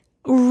agree.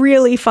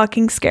 Really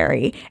fucking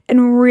scary.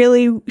 And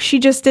really, she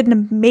just did an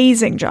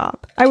amazing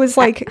job. I was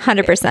like...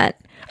 100%.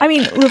 I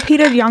mean,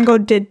 Lupita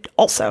Nyong'o did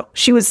also.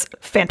 She was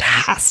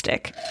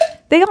fantastic.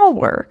 They all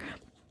were.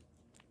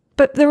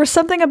 But there was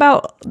something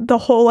about the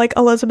whole, like,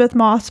 Elizabeth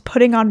Moss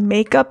putting on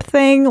makeup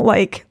thing,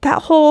 like,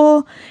 that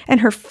whole, and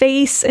her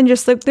face, and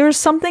just, like, there was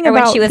something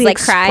about when she was, the like,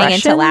 crying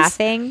into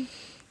laughing.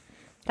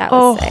 That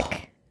was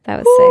sick.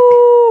 That was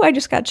sick. I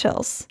just got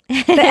chills.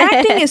 The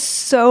acting is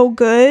so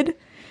good.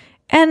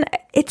 And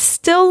it's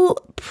still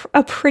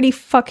a pretty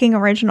fucking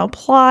original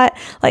plot.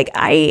 Like,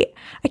 I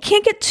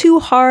can't get too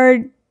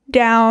hard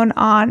down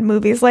on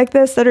movies like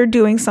this that are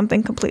doing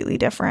something completely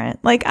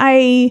different. Like,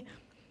 I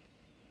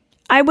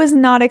was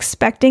not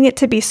expecting it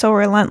to be so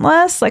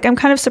relentless. Like, I'm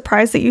kind of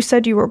surprised that you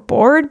said you were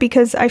bored,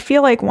 because I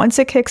feel like once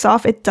it kicks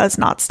off, it does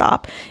not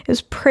stop. It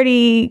was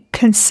pretty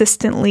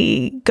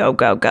consistently go,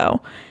 go, go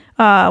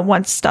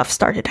once stuff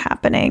started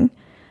happening.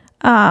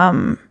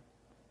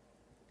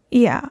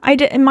 Yeah, I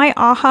did. In my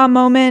aha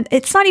moment,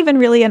 it's not even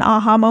really an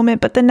aha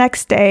moment, but the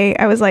next day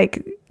I was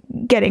like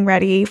getting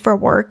ready for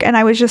work, and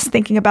I was just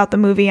thinking about the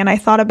movie, and I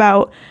thought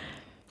about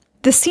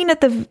the scene at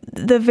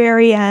the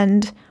very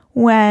end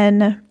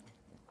when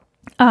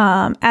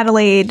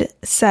Adelaide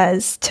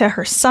says to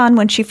her son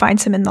when she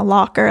finds him in the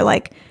locker,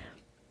 like,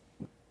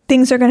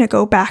 things are going to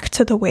go back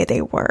to the way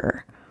they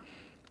were,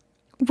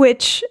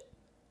 which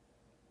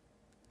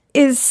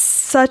is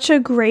such a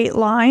great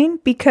line,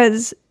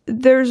 because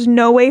there's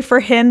no way for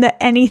him that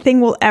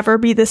anything will ever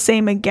be the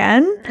same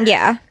again.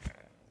 Yeah.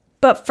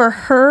 But for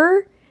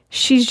her,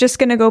 she's just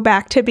going to go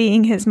back to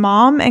being his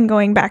mom and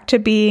going back to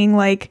being,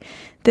 like,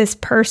 this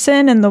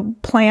person and the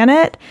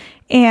planet.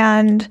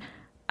 And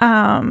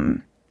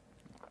the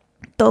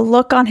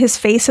look on his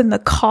face in the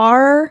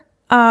car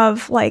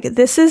of, like,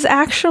 this is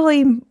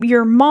actually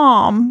your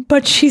mom,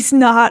 but she's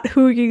not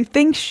who you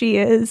think she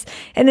is.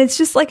 And it's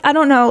just, like, I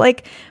don't know,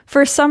 like,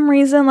 for some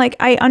reason, like,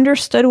 I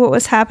understood what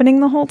was happening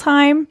the whole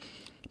time,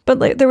 but,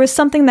 like, there was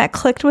something that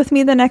clicked with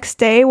me the next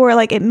day where,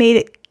 like, it made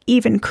it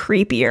even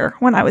creepier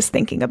when I was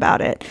thinking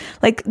about it.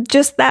 Like,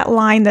 just that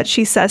line that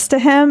she says to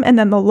him, and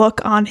then the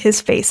look on his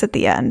face at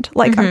the end,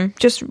 like,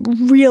 just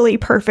really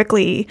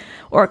perfectly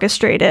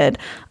orchestrated.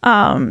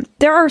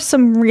 There are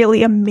some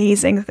really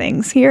amazing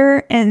things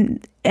here,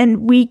 and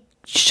we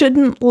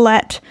shouldn't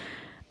let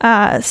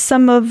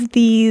some of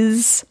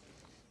these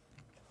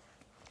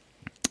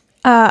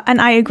and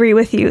I agree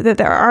with you that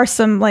there are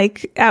some,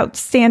 like,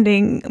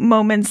 outstanding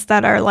moments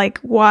that are like,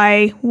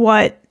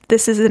 what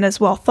this isn't as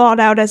well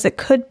thought out as it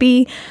could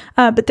be,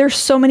 but there's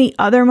so many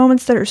other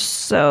moments that are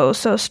so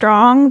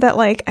strong that,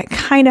 like, I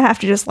kind of have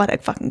to just let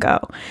it fucking go,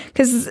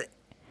 because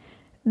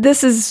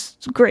this is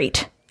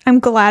great. I'm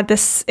glad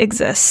this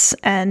exists,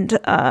 and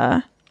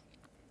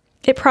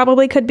it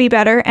probably could be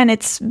better, and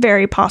it's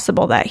very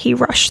possible that he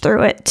rushed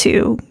through it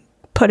to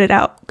put it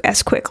out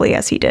as quickly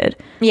as he did.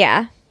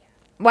 Yeah.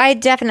 Well, I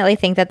definitely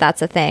think that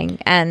that's a thing,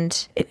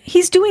 and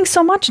he's doing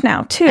so much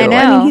now too. I know.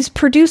 I mean, he's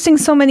producing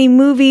so many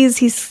movies.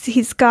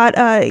 He's got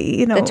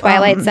the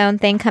Twilight Zone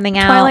thing coming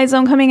out. Twilight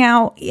Zone coming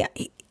out. Yeah,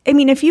 I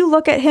mean, if you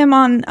look at him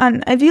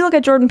if you look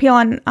at Jordan Peele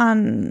on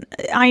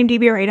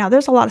IMDb right now,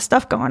 there's a lot of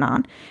stuff going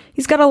on.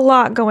 He's got a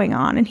lot going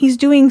on, and he's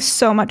doing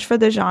so much for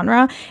the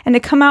genre. And to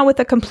come out with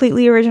a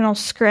completely original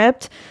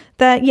script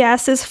that,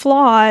 yes, is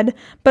flawed,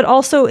 but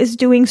also is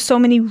doing so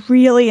many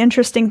really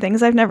interesting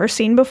things I've never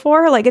seen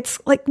before. Like, it's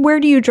like, where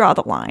do you draw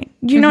the line?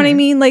 Do you know what I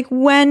mean? Like,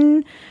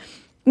 when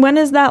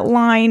is that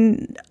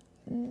line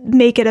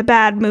make it a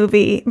bad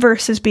movie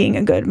versus being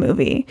a good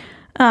movie?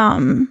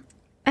 I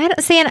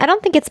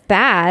don't think it's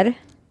bad,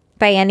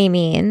 by any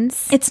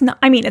means. It's not,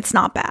 I mean, it's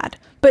not bad,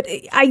 but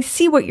I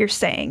see what you're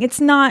saying.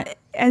 It's not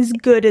as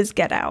good as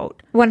Get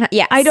Out.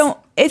 Yes.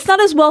 It's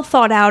not as well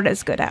thought out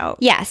as Get Out.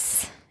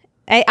 Yes.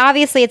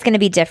 Obviously, it's going to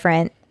be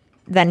different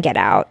than Get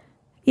Out.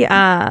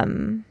 Yeah.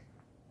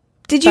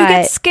 Did you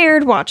get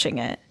scared watching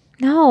it?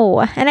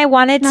 No, and I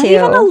wanted Not to.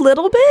 even a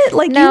little bit?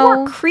 Like, No. you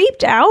weren't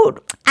creeped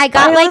out? I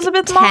got by like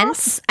Elizabeth tense.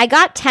 Moss? I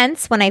got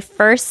tense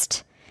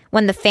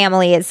when the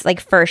family is like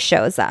first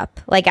shows up,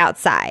 like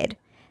outside.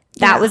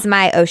 That was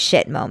my oh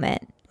shit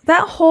moment.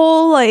 That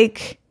whole,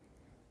 like,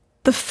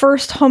 the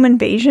first home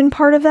invasion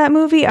part of that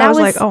movie, I was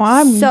like, oh,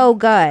 I'm so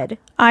good.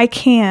 I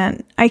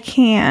can't.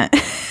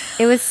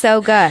 It was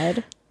so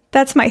good.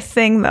 That's my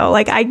thing, though.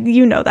 Like,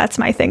 that's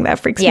my thing that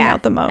freaks me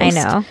out the most.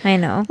 I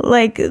know.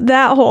 Like,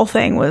 that whole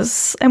thing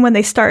was, and when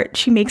they start,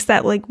 she makes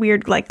that, like,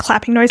 weird, like,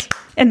 clapping noise,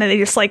 and then they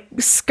just, like,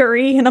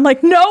 scurry, and I'm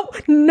like, no.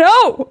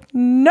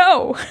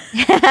 No.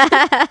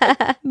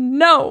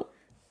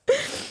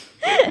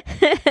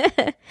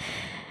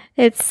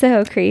 It's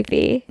so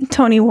creepy.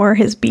 Tony wore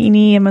his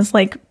beanie and was,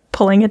 like,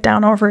 pulling it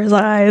down over his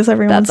eyes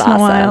every once in a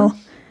while.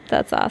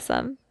 That's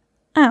awesome.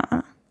 I don't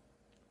know.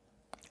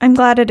 I'm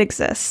glad it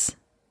exists.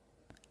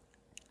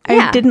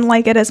 Yeah. I didn't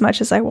like it as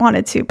much as I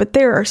wanted to, but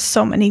there are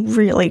so many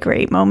really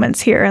great moments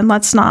here, and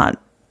let's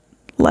not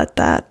let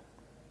that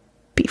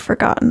be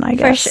forgotten, I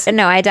guess. For sure.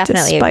 No, I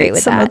definitely despite agree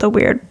with some that. of the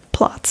weird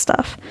plot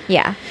stuff.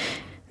 Yeah.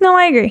 No,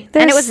 I agree.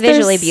 And it was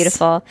visually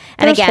beautiful.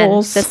 And there's again,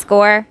 holes. the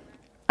score,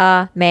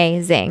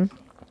 amazing.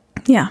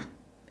 Yeah,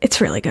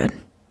 it's really good.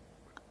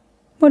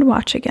 Would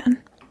watch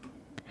again.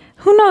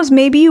 Who knows?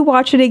 Maybe you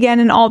watch it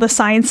again and all the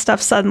science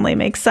stuff suddenly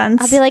makes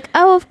sense. I'll be like,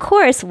 oh, of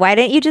course. Why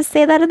didn't you just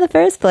say that in the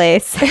first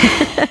place?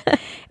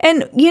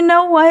 And you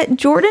know what?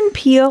 Jordan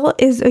Peele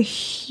is a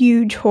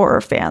huge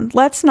horror fan.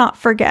 Let's not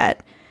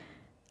forget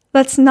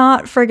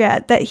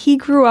that he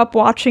grew up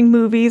watching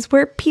movies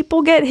where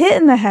people get hit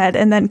in the head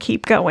and then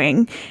keep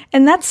going.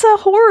 And that's a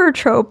horror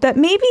trope that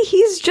maybe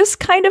he's just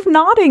kind of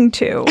nodding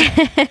to.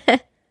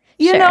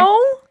 You know?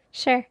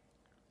 Sure.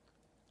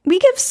 We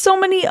give so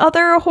many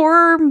other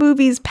horror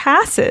movies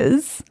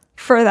passes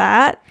for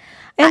that.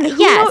 And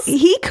yes.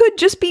 He could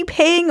just be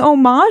paying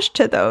homage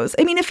to those.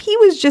 I mean, if he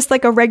was just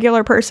like a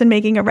regular person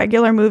making a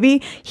regular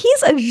movie,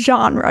 he's a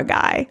genre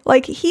guy.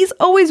 Like, he's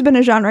always been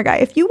a genre guy.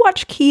 If you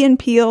watch Key and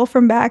Peele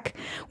from back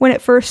when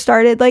it first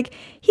started, like,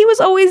 he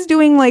was always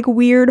doing like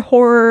weird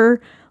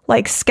horror,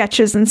 like,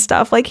 sketches and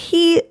stuff. Like,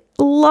 he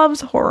loves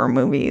horror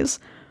movies.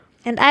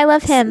 And I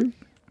love him.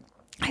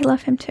 I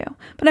love him too.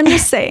 But I'm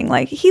just saying,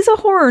 like, he's a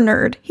horror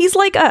nerd. He's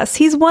like us.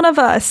 He's one of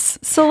us.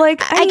 So,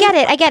 like, I get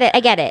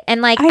it.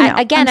 And, like, I know.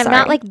 I'm sorry.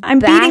 not, like, I'm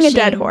beating a bashing-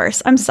 dead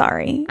horse. I'm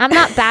sorry. I'm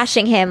not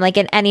bashing him, like,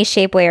 in any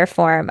shape, way, or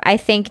form. I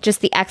think just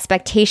the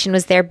expectation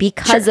was there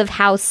because of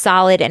how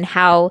solid and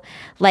how,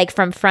 like,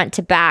 from front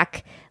to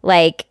back,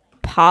 like,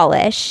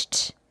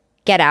 polished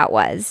Get Out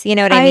was. You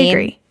know what I mean?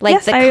 Agree. Like,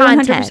 yes, the I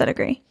content. 100%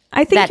 agree.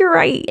 I think you're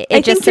right.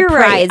 It just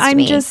surprised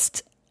me.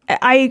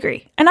 I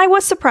agree. And I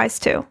was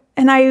surprised too.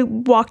 And I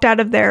walked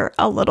out of there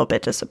a little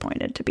bit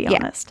disappointed, to be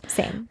honest.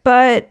 Same.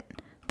 But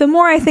the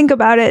more I think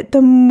about it,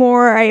 the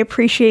more I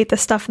appreciate the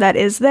stuff that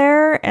is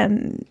there.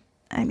 And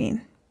I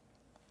mean,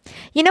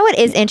 you know what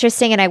is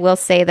interesting, and I will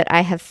say that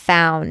I have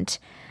found,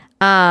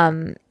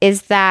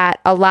 is that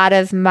a lot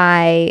of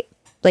my,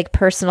 like,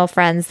 personal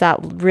friends that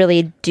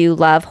really do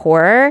love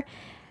horror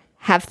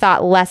have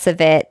thought less of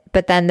it,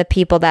 but then the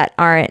people that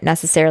aren't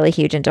necessarily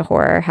huge into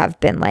horror have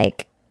been,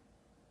 like,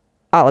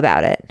 all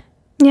about it.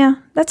 yeah,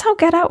 that's how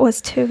Get Out was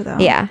too, though.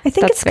 Yeah, I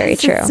think that's it's very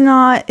 'cause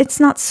true. It's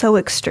not so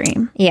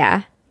extreme.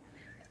 Yeah.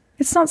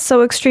 It's not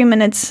so extreme,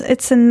 and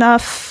it's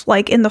enough,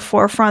 like, in the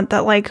forefront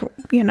that, like,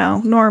 you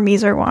know,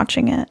 normies are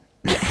watching it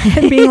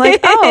and being like,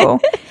 oh,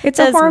 it's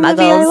a Those horror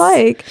movie I muggles.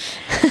 like.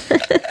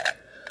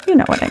 You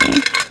know what I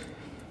mean.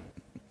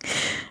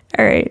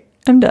 All right,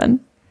 I'm done.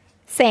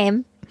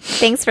 Same.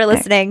 Thanks for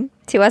listening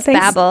to us Thanks.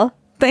 babble.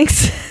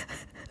 Thanks.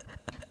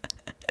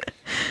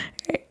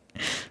 All right,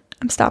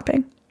 I'm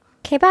stopping.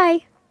 Okay, bye.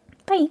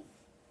 Bye.